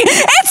way.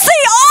 It's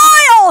the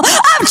oil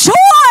of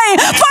joy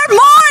for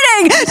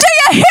mourning. Do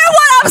you hear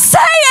what I'm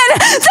saying?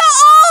 The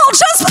oil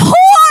just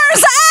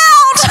pours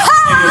out.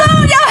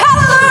 Hallelujah,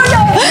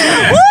 hallelujah.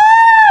 Woo!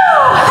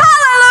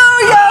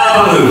 Hallelujah.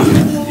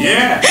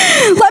 Yeah.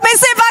 Let me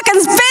see if I can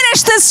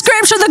finish this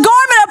scripture. The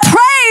garment of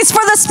praise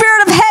for the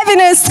spirit of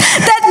heaviness,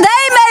 that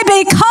they may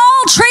be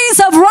called trees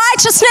of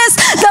righteousness,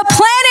 the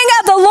planting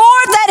of the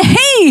Lord, that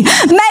He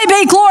may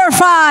be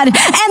glorified.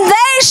 And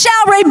they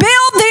shall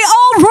rebuild the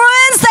old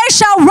ruins, they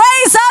shall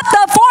raise up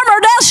the former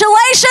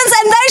desolations,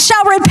 and they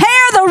shall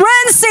repair the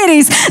ruined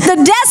cities, the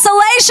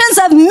desolations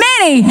of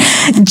many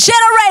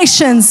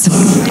generations.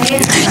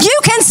 You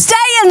can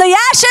stay in the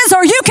ashes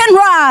or you can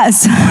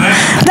rise.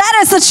 That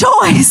is the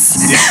choice.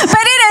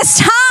 But it is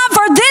time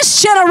for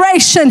this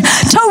generation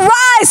to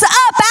rise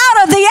up out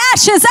of the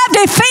ashes of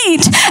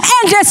defeat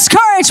and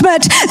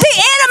discouragement. The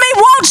enemy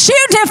wants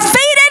you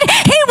defeated.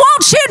 He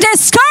wants you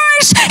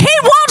discouraged. He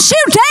wants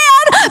you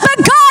down. But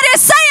God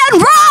is saying,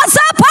 rise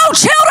up, O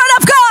children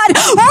of God.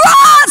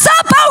 Rise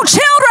up, O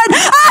children.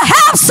 I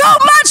have so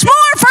much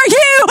more for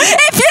you.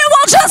 If you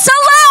will just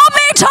allow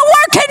me to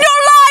work in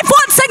your life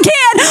once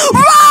again,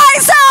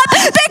 rise up,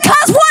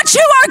 because what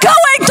you are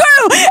going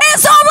through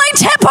is only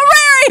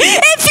temporary.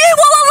 If you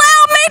will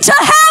allow me to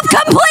have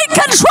complete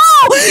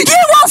control,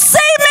 you will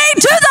see me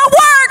do the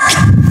work.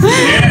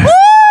 Yeah.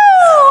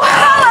 Woo!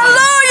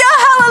 Hallelujah,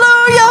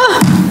 hallelujah.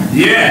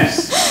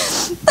 Yes.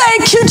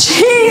 Thank you,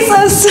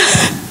 Jesus.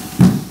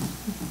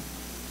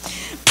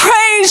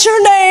 Praise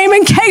your name.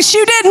 In case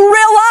you didn't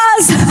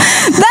realize,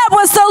 that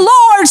was the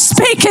Lord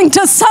speaking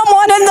to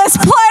someone in this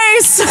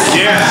place.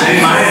 Yes,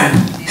 amen.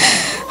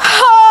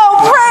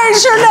 Oh,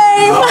 praise your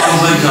name.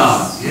 Oh,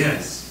 God.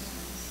 Yes.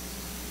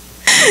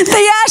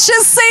 The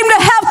ashes seem to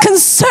have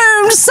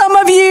consumed some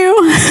of you.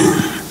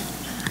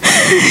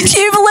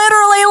 You've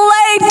literally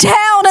laid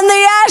down in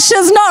the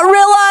ashes, not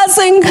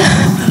realizing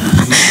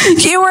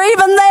you were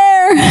even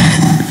there.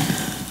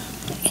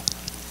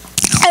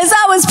 As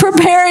I was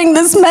preparing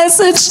this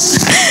message,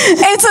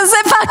 it's as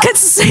if I could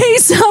see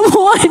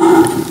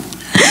someone.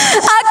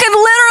 I could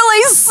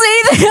literally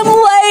see them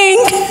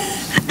laying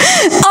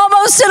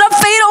almost in a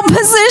fetal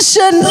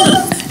position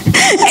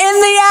in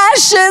the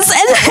ashes,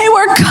 and they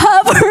were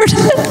covered.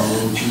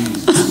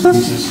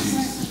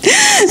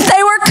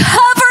 They were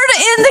covered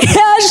in the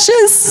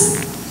ashes.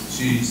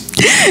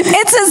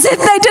 It's as if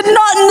they did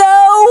not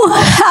know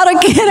how to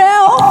get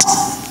out.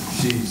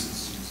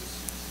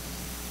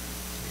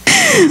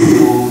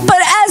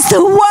 But as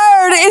the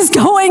word is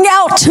going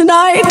out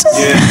tonight,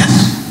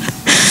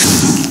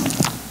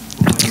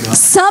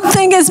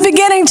 something is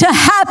beginning to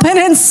happen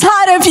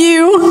inside of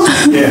you.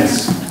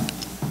 Yes.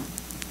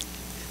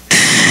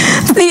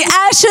 The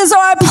ashes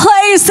are a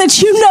place that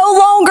you no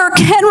longer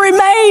can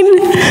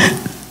remain,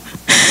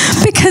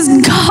 because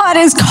God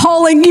is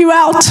calling you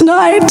out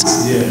tonight.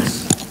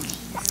 Yes.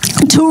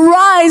 To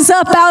rise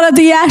up out of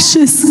the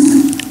ashes.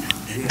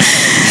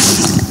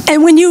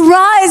 And when you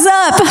rise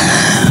up,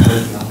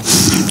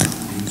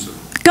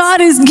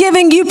 God is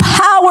giving you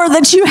power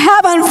that you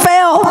haven't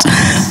felt.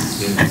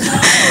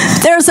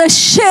 There's a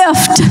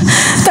shift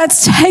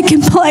that's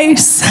taking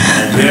place.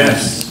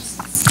 Yes.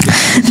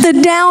 The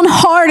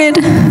downhearted,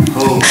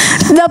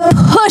 the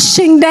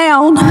pushing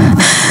down,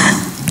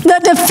 the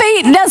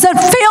defeat doesn't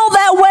feel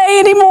that way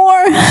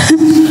anymore.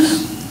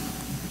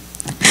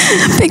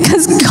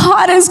 Because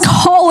God is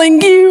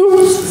calling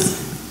you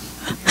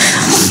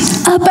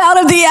up out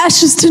of the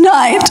ashes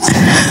tonight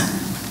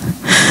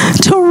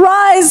to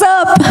rise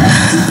up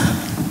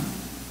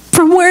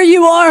from where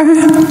you are.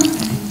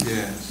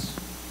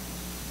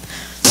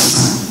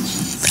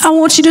 I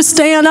want you to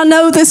stand. I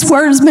know this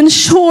word has been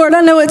short.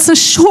 I know it's a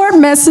short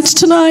message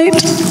tonight.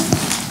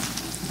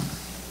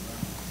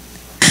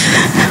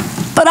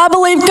 But I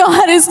believe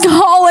God is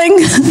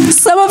calling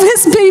some of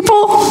His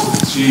people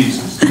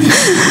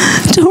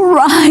to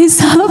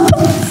rise up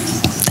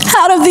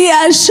out of the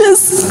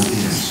ashes.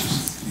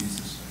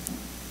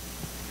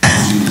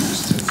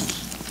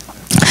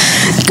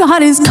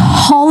 God is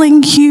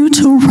calling you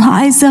to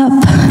rise up.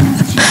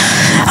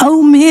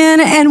 Oh,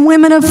 men and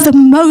women of the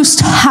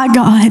Most High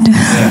God.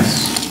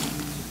 Yes.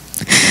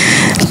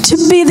 To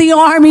be the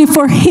army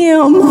for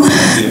Him.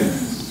 Yes.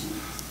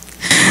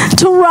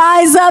 To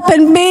rise up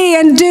and be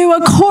and do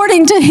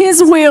according to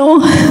His will.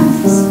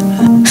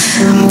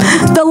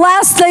 The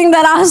last thing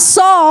that I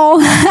saw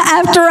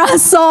after I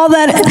saw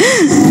that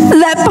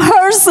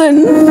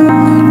person,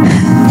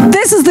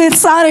 this is the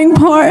exciting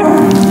part.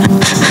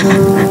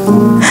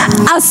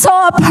 I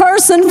saw a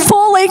person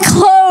fully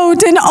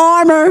clothed in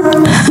armor,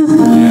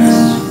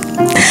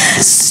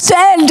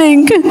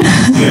 standing.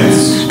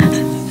 Yes.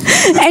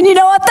 And you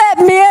know what that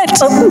meant?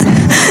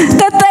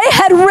 That they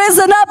had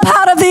risen up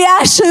out of the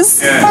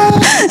ashes.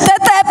 Yes. That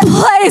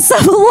place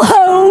of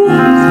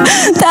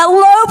that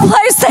low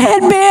place they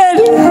had been,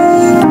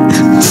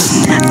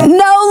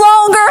 no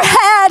longer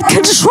had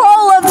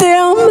control of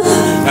them,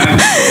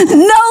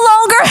 no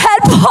longer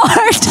had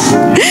part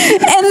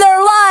in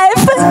their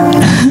life.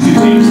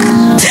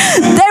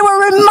 They were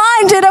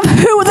reminded of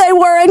who they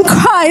were in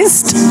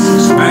Christ.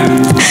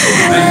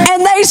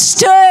 And they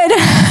stood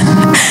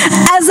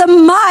as a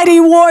mighty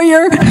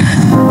warrior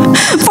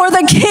for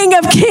the King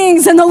of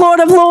Kings and the Lord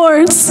of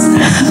Lords.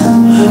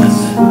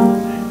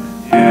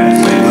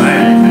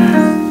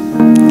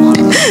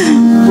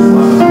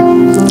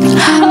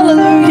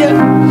 Hallelujah.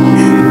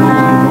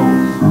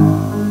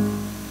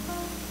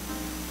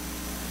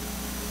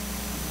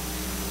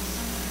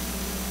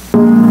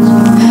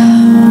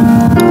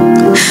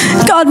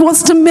 God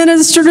wants to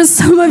minister to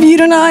some of you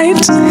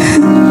tonight.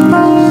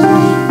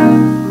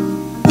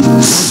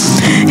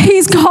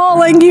 He's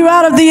calling you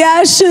out of the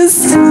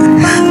ashes.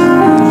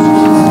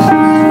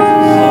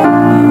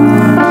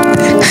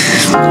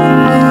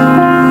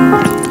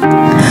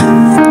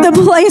 The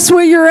place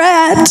where you're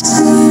at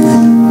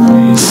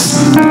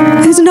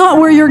is not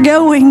where you're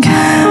going.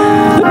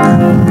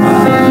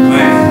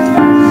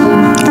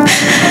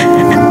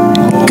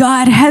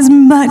 God has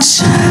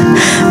much,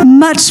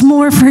 much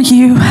more for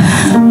you.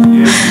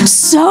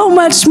 So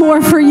much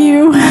more for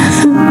you.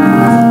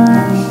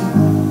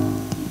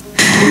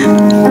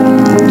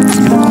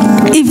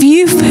 If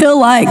you feel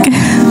like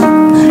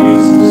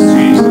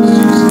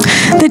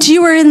that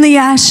you are in the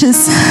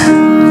ashes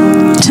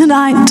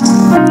tonight,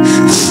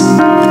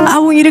 I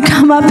want you to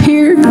come up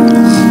here.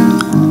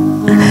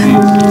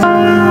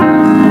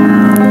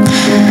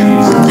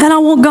 And I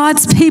want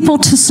God's people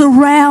to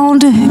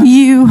surround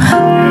you.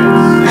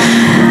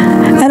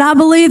 And I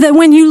believe that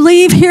when you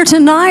leave here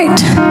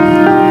tonight,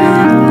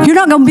 you're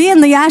not going to be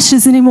in the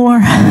ashes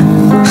anymore.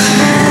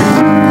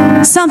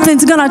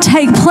 Something's going to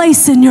take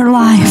place in your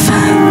life.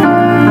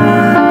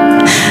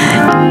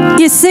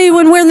 You see,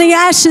 when we're in the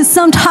ashes,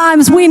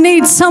 sometimes we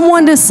need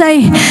someone to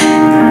say,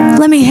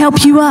 let me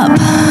help you up.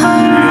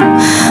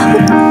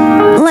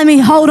 Let me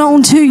hold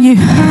on to you.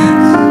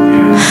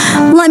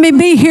 Let me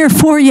be here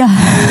for you.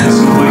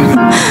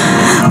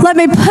 Let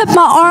me put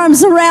my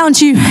arms around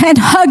you and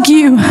hug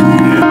you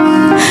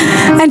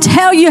and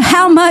tell you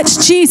how much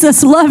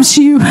Jesus loves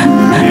you.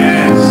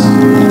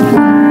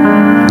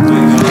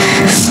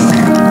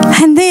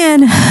 And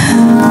then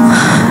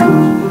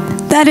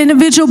that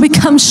individual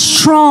becomes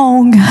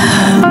strong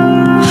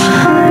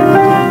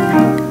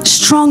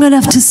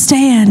enough to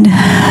stand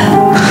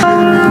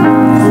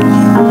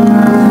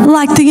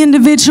like the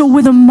individual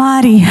with a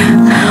mighty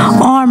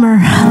armor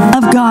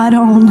of God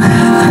on.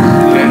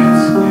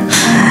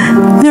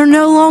 They're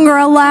no longer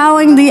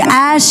allowing the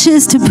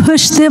ashes to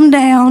push them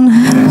down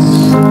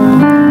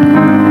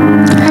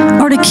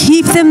or to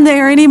keep them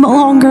there any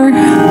longer.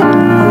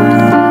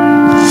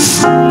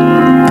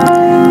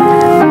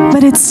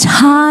 But it's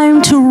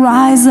time to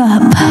rise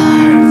up.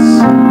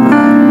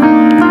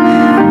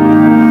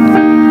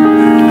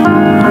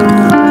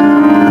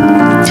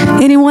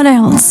 Anyone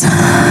else?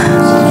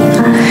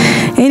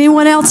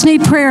 Anyone else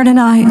need prayer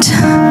tonight?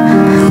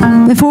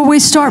 Before we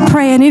start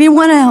praying,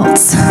 anyone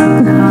else?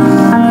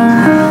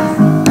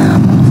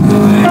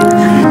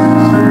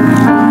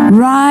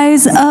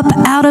 Rise up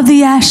out of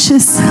the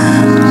ashes.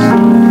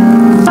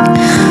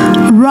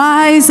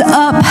 rise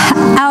up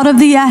out of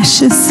the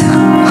ashes.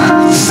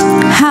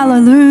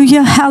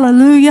 Hallelujah,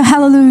 hallelujah,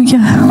 hallelujah.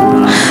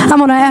 I'm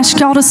going to ask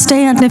y'all to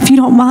stand if you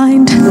don't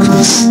mind.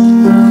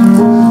 I'm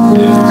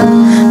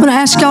going to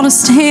ask y'all to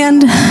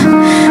stand,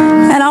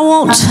 and I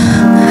want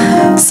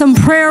some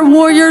prayer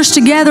warriors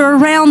to gather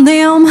around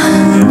them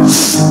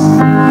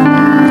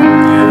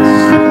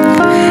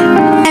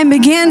and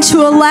begin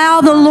to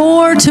allow the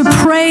Lord to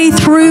pray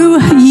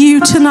through you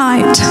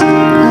tonight,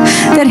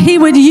 that He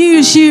would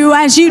use you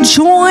as you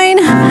join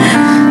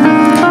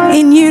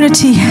in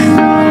unity.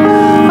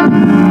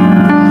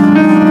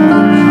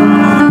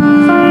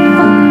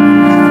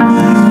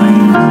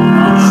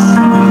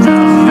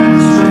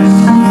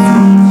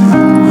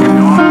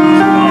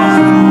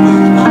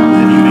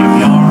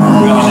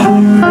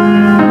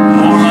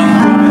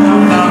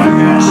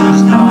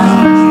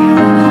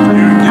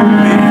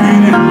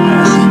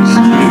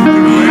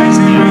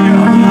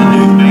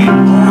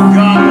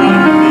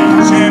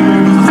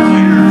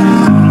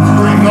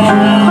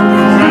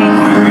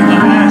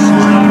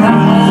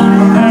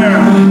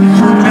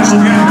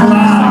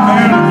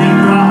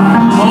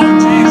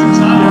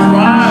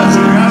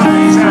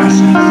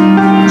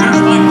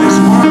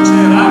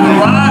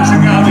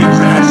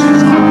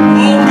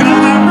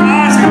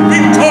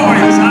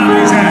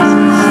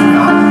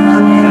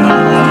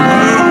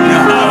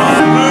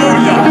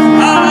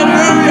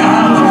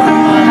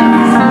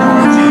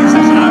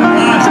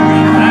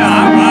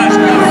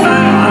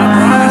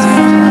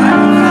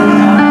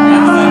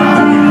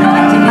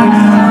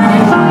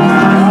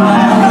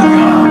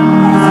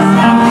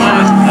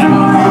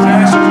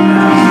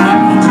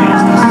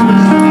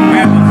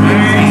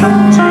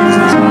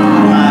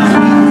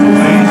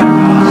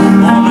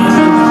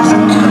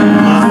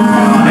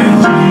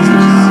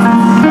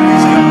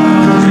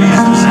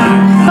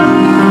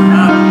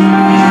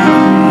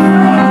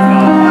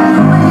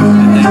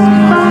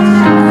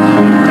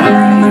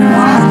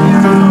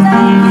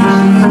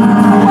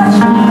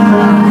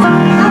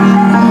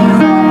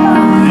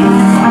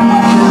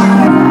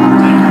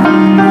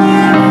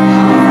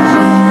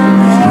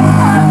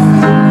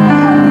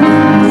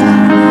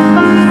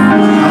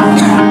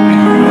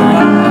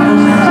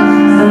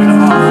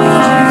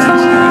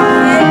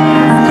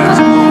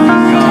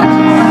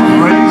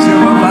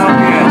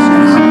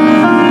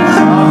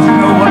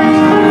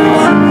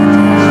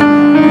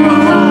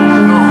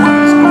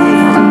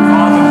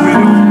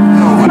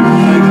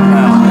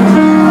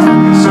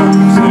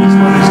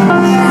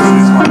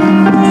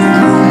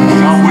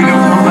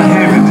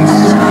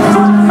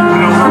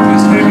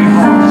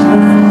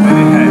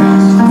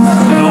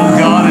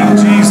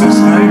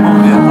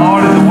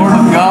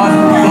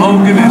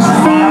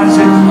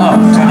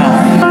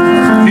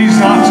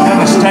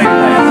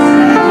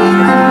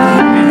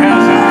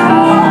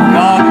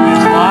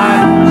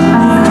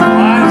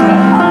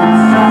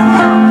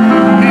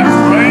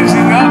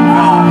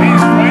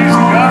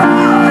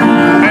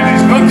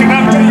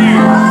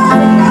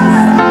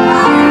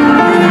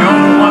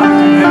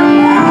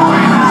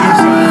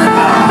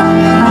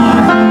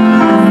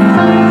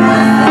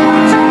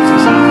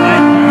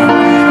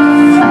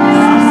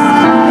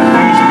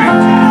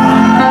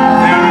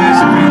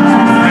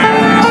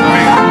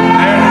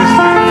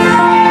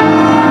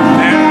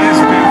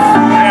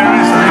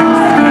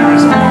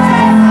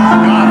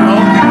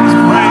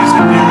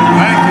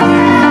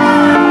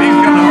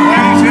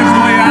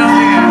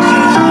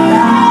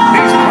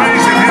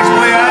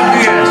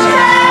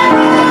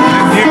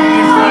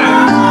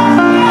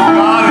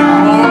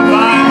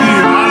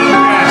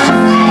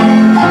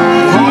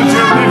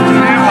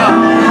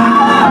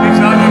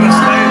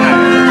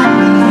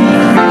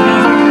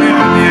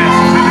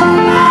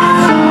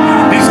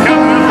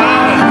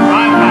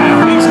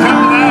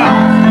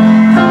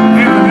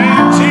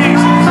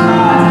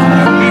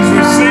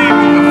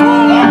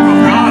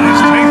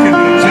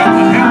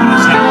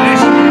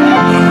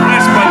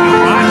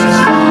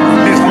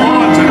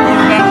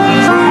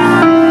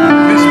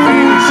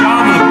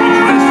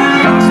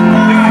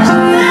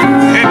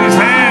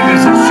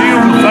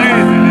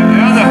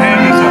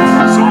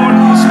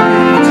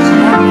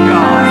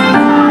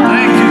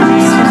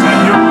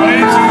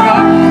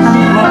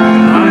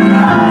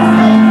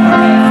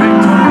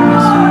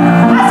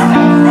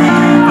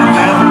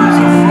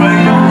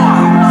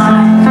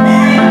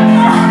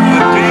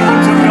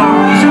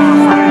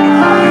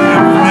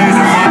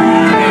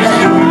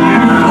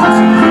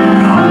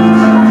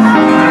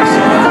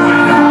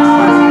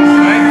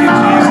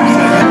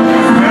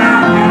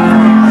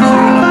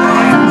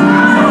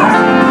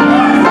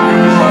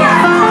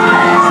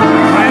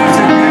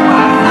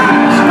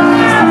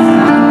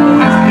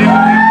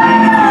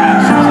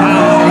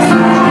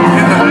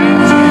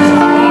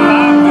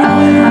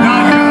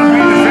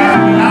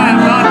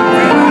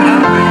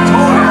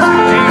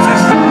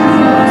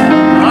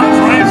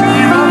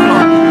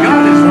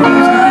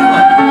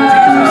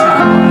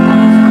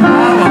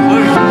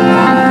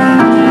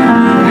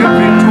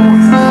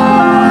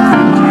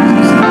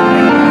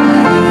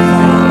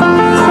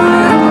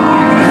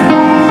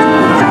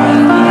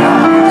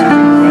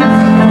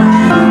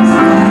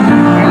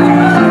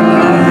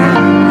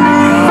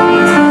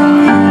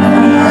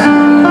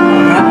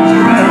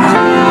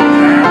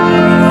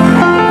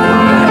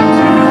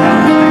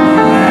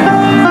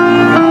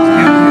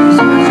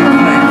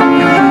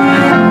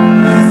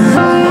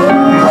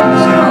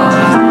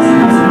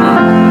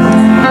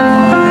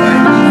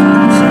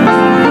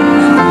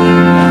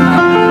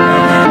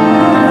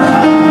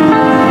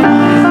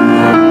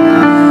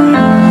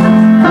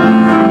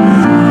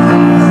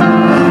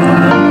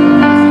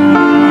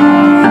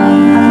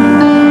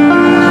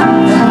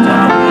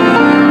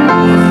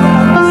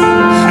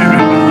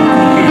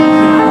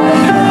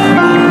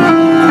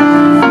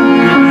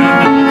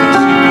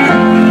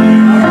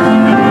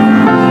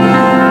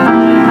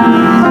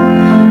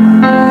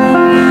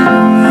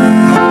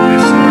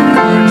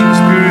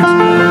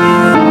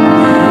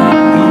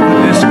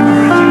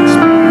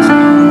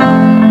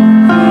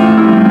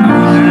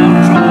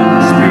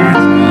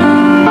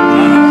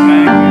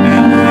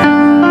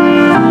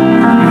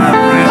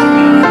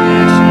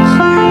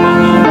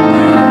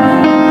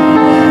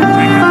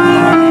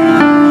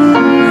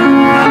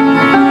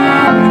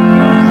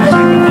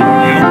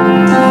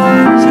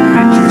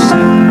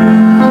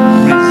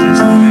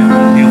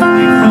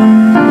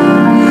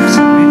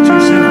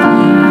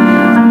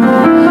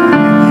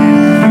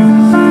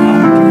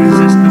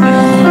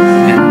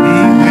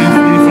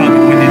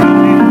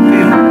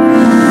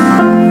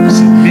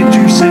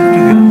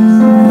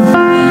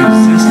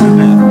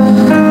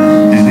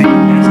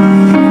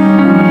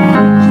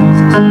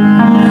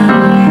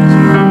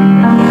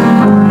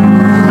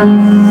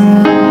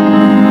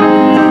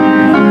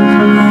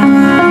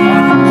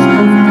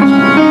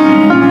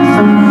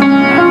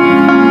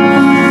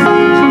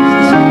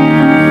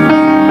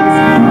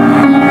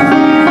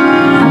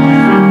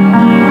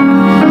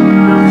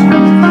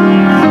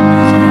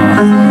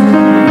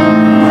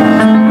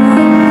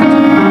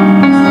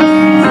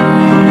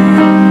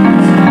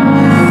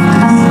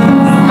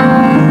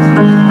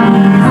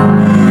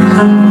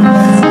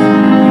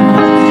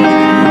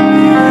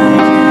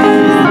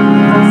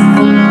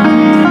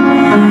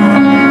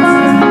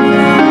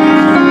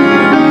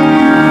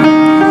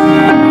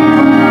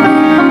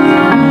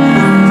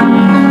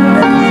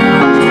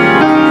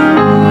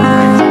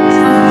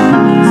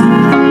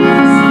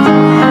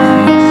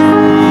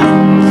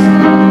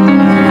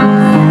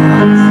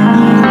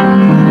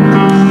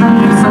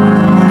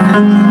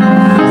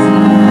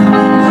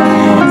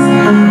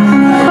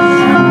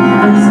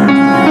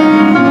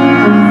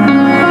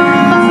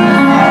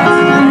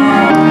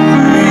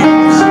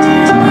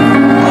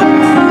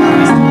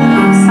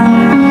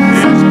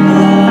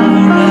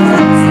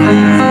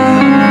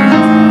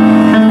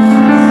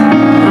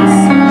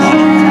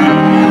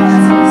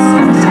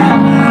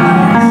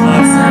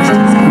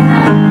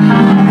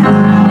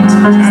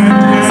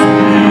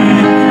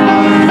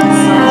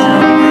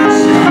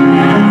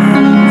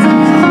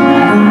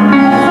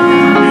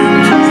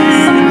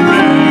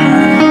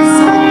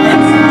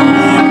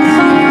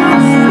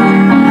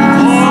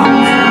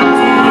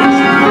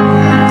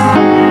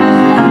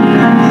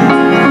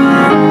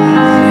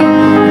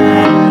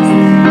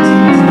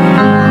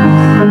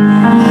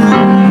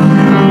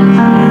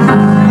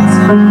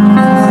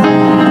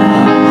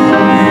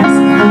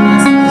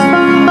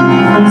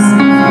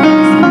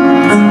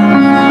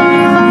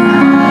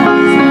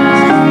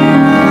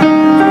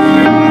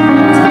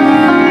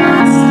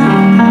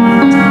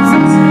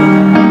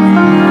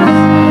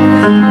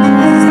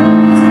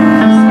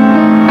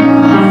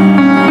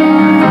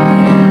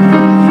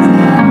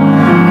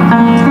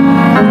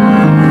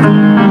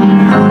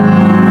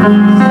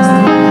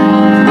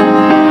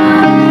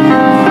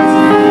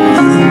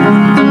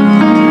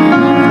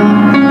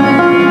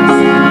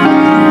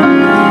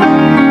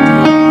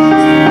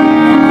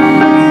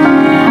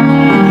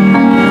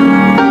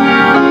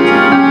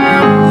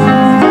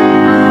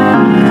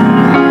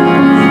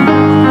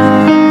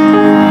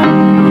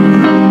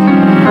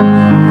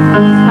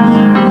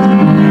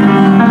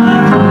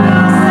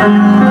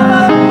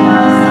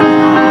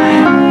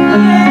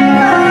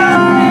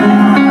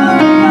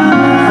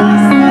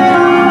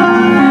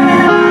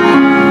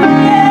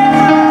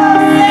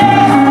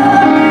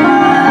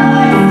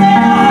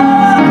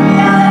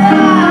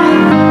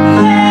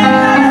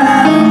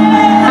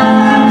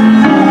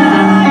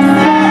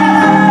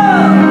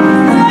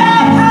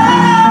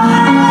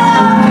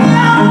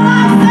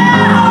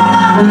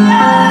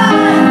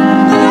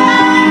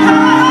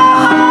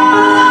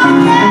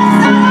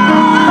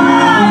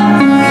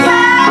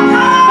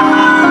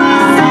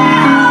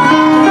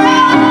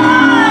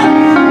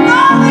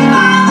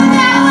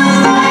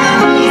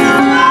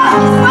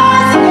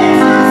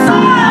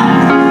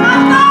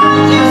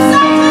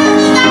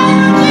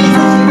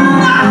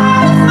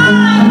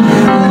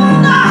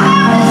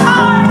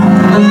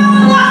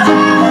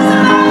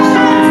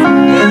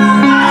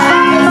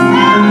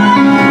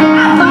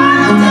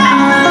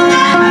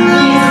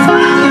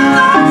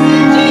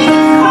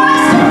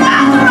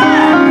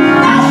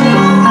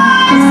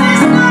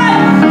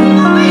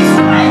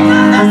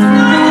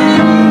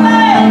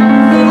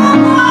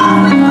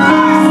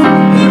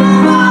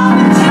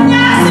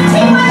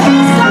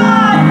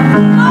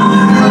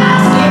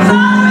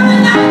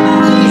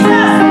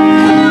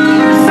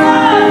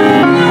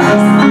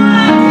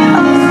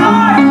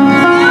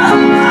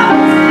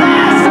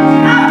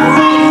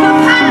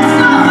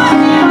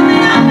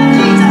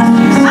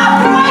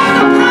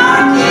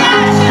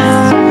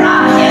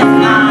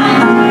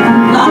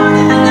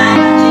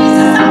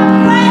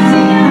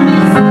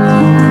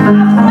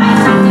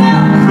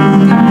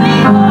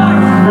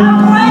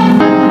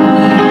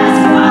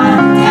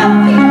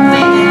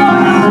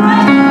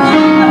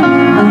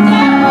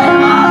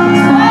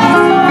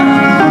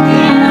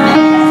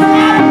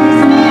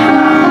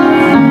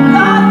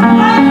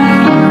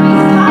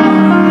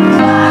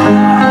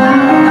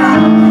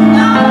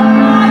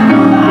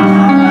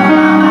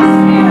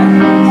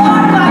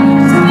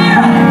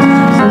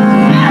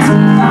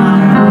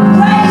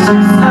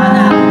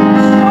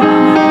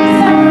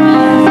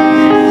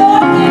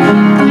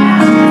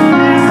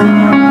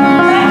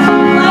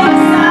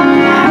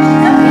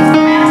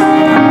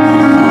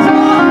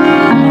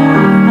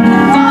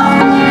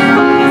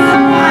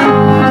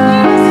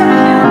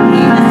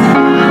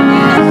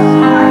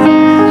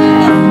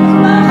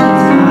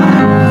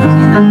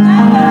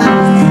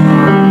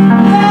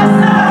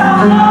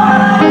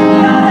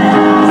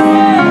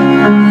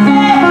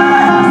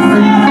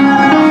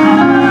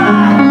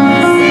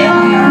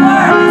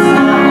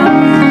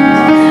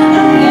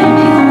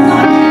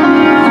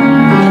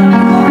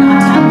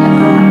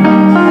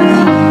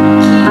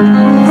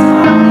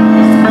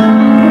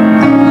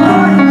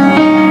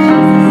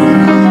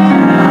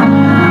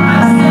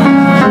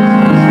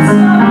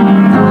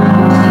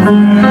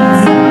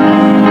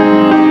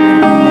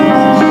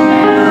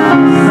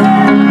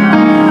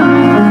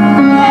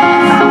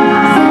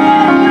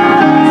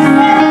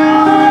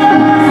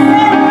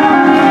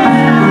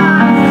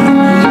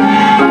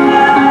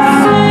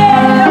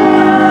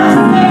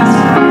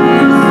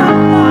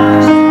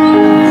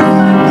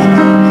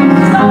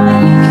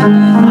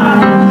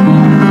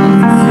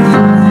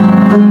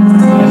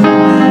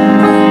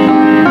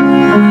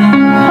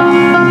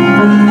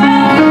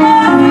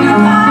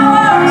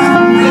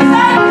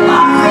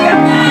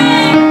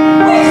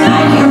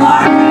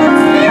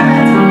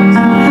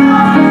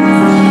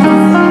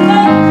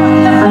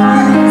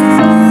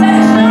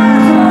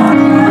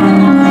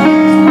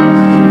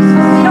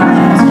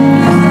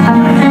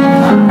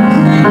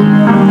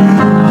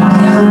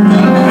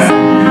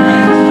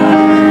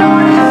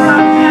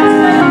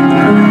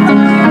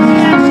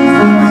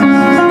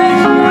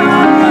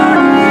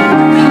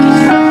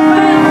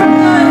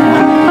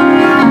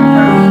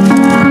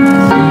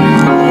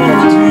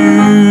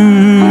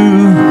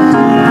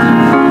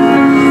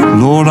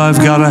 I've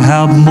got to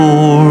have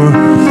more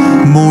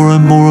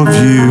and more of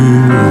you.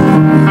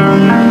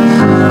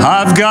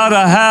 I've got to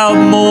have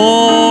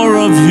more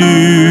of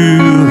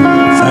you.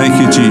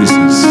 Thank you,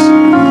 Jesus.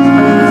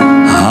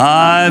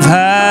 I've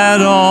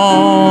had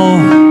all,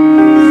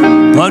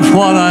 but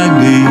what I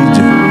need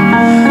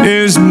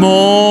is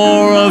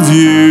more of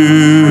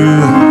you.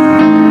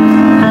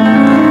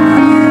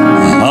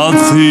 Of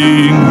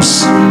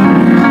things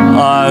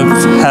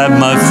I've had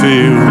my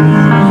fill.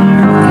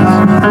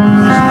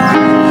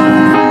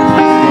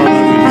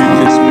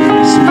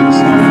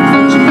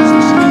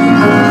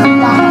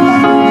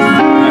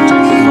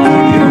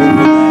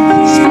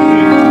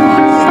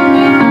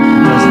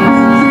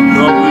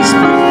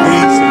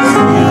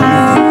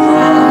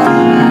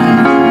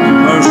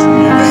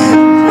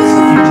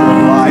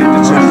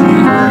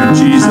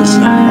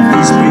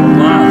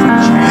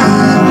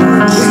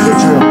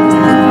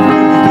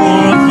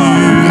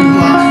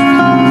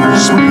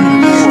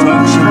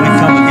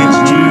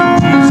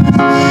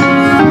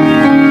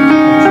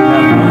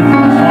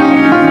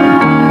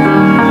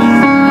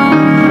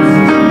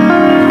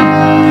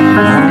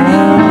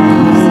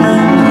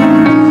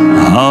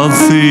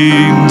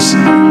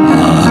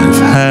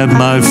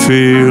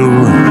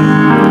 Fill,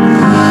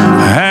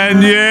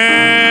 and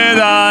yet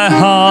I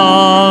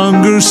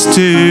hunger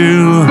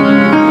still,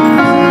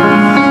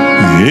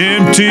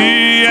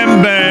 empty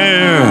and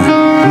bare.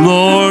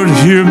 Lord,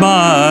 hear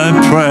my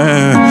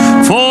prayer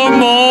for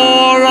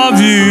more of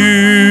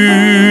you.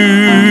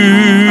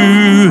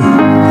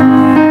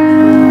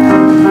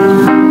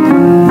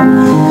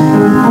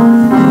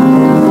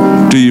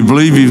 Do you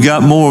believe you've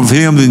got more of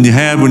Him than you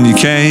had when you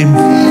came?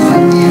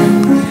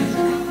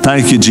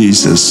 Thank you,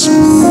 Jesus.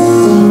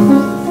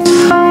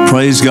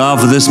 Praise God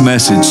for this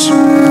message.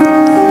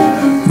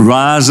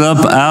 Rise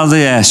up out of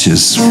the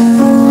ashes.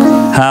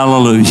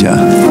 Hallelujah.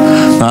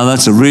 Now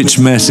that's a rich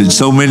message.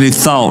 So many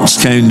thoughts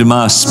came to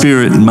my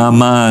spirit and my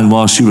mind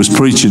while she was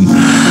preaching.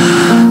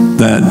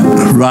 That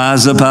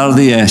rise up out of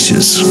the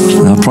ashes.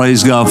 I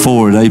praise God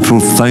for it.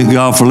 April, thank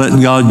God for letting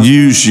God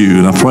use you.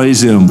 And I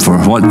praise Him for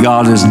what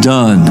God has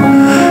done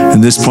in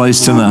this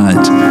place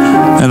tonight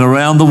and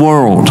around the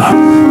world.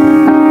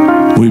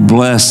 We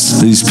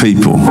bless these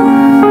people.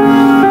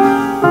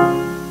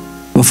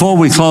 Before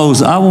we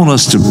close, I want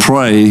us to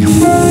pray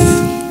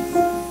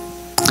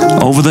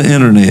over the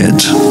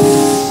internet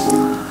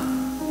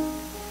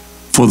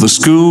for the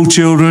school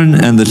children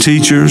and the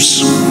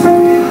teachers,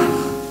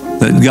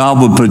 that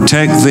God would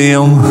protect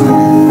them.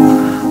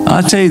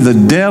 I tell you, the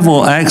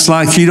devil acts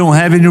like he don't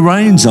have any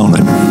reins on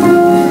him.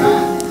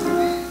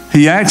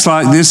 He acts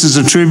like this is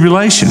a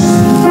tribulation.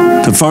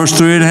 The first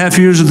 3.5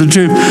 years of the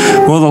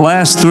the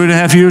last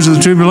 3.5 years of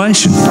the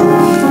tribulation.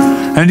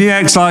 And he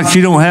acts like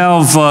he don't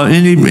have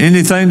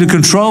anything to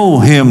control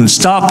him and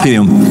stop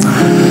him.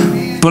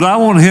 But I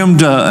want him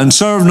to, and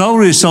serve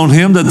notice on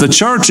him that the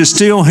church is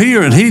still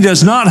here and he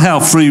does not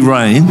have free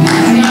reign.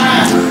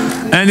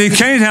 And he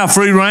can't have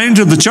free reign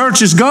till the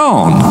church is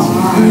gone.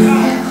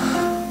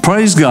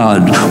 Praise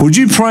God. Would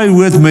you pray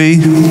with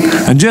me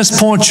and just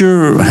point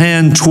your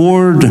hand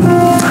toward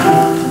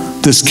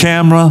this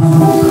camera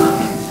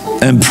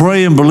and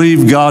pray and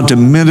believe God to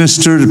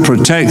minister the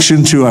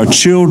protection to our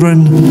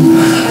children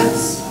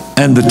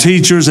and the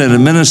teachers and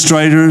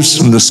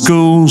administrators in the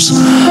schools.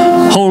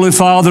 Holy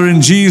Father,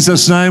 in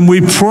Jesus' name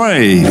we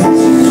pray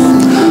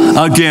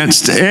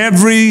against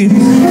every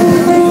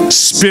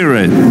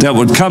spirit that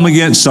would come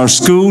against our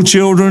school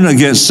children,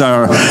 against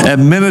our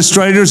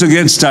administrators,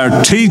 against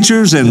our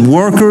teachers and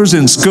workers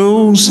in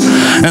schools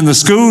and the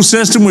school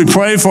system. We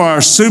pray for our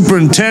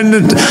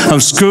superintendent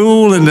of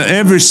school in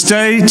every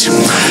state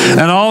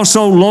and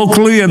also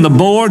locally, and the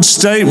board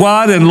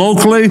statewide and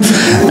locally,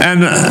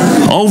 and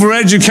over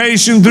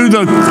education through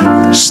the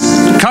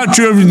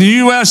country of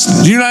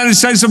the United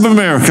States of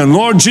America. And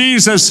Lord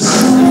Jesus,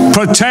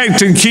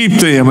 protect and keep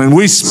them. And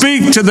we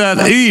speak to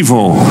that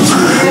evil.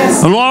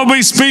 Lord,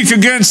 we speak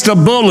against the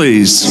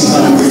bullies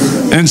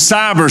in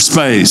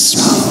cyberspace.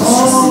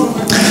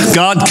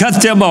 God,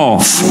 cut them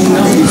off.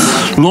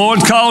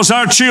 Lord, cause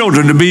our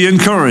children to be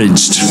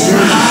encouraged.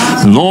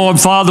 Lord,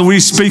 Father, we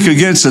speak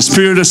against the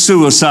spirit of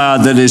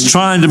suicide that is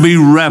trying to be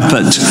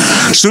rampant.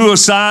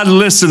 Suicide,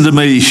 listen to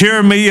me,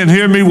 and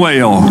hear me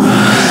well.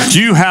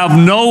 You have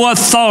no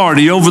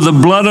authority over the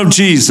blood of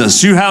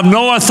Jesus. You have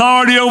no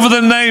authority over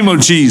the name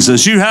of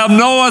Jesus. You have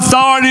no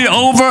authority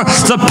over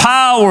the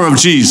power of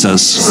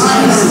Jesus.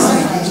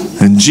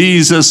 In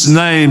Jesus'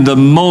 name, the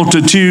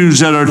multitudes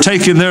that are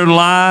taking their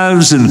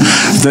lives and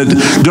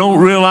that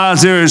don't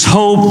realize there is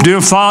hope,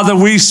 dear Father,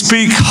 we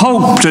speak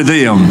hope to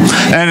them.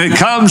 And it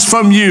comes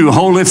from you,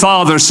 Holy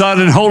Father,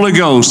 Son, and Holy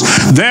Ghost.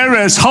 There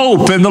is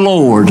hope in the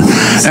Lord.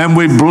 And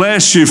we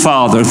bless you,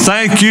 Father.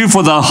 Thank you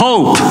for the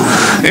hope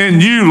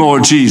in you,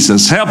 Lord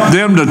Jesus. Help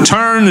them to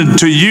turn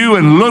to you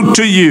and look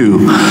to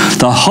you.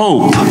 The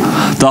hope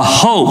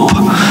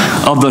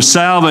of the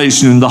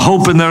salvation and the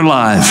hope in their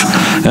life.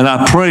 And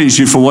I praise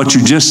you for what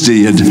what you just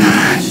did.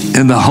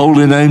 In the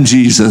holy name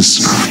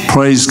Jesus.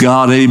 Praise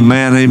God.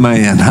 Amen.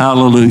 Amen.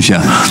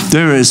 Hallelujah.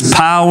 There is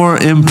power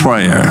in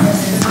prayer.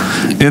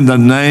 In the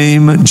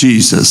name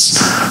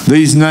Jesus.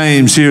 These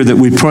names here that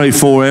we pray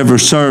for every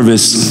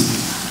service,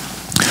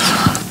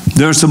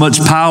 there's so much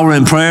power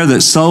in prayer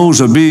that souls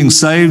are being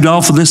saved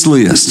off of this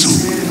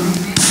list.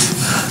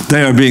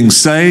 They are being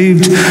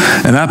saved,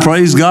 and I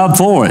praise God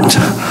for it.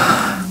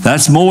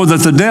 That's more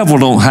that the devil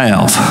don't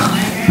have.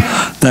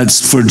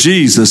 That's for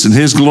Jesus and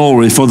His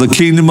glory, for the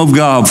kingdom of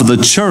God, for the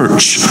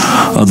church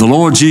of the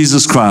Lord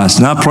Jesus Christ.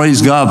 And I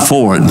praise God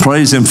for it and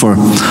praise Him for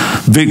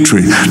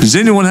victory. Does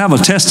anyone have a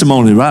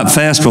testimony right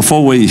fast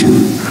before we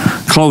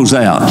close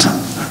out?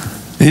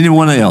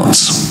 Anyone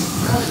else?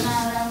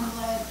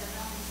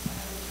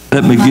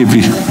 Let me give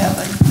you.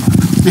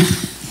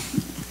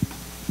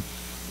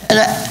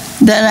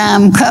 That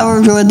I'm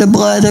covered with the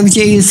blood of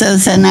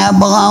Jesus, and I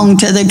belong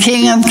to the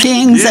King of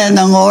Kings and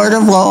the Lord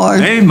of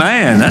Lords.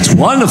 Amen. That's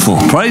wonderful.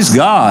 Praise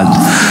God.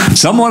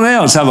 Someone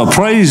else have a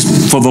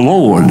praise for the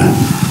Lord.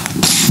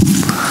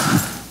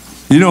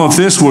 You know, if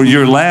this were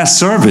your last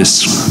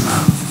service,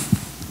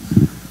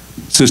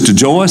 Sister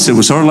Joyce, it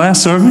was her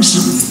last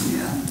service.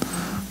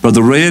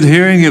 Brother Red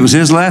Hearing, it was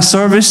his last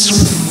service.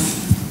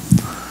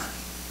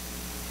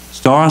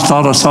 Star, I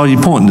thought I saw you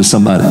pointing to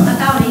somebody. I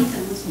thought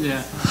Ethan was.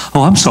 Yeah.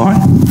 Oh, I'm sorry.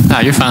 No,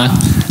 you're fine.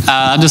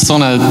 I just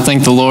want to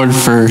thank the Lord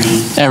for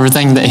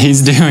everything that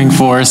He's doing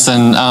for us,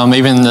 and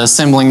even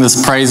assembling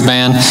this praise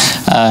band.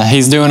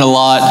 He's doing a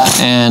lot,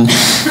 and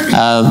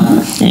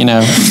you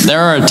know,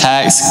 there are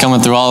attacks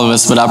coming through all of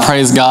us, but I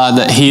praise God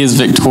that He is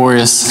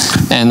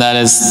victorious, and that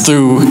is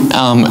through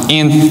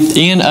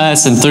in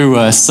us and through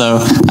us. So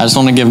I just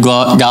want to give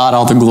God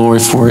all the glory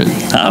for it.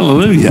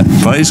 Hallelujah.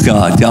 Praise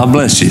God. God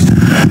bless you.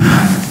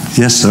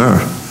 Yes, sir.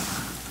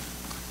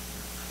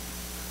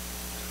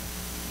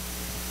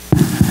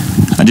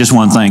 I just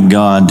want to thank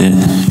God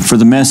for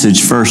the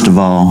message, first of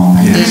all.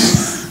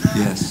 Yes.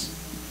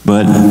 Yes.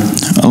 But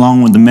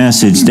along with the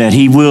message that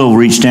He will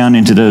reach down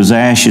into those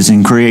ashes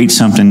and create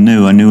something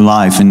new, a new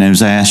life in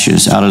those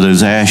ashes, out of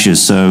those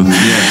ashes. So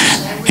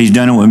He's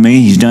done it with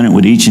me. He's done it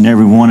with each and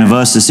every one of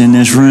us that's in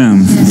this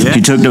room. Yes.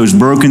 He took those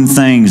broken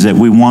things that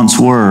we once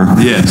were.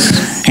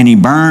 Yes. And He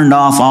burned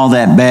off all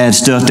that bad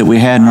stuff that we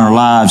had in our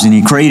lives, and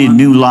He created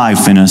new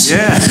life in us.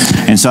 Yes.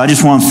 And so I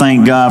just want to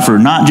thank God for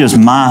not just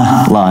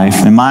my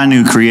life and my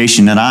new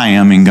creation that I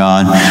am in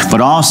God, but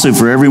also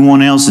for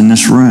everyone else in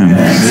this room.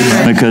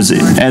 Because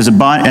as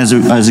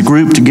a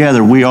group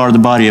together, we are the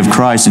body of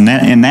Christ, and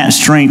that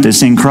strength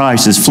that's in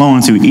Christ is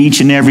flowing through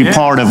each and every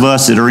part of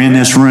us that are in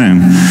this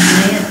room.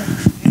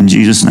 In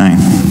Jesus' name.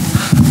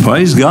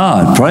 Praise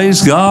God.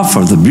 Praise God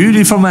for the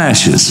beauty from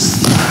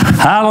ashes.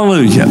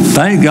 Hallelujah.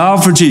 Thank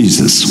God for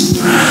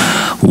Jesus.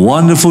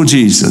 Wonderful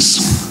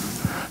Jesus.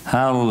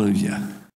 Hallelujah.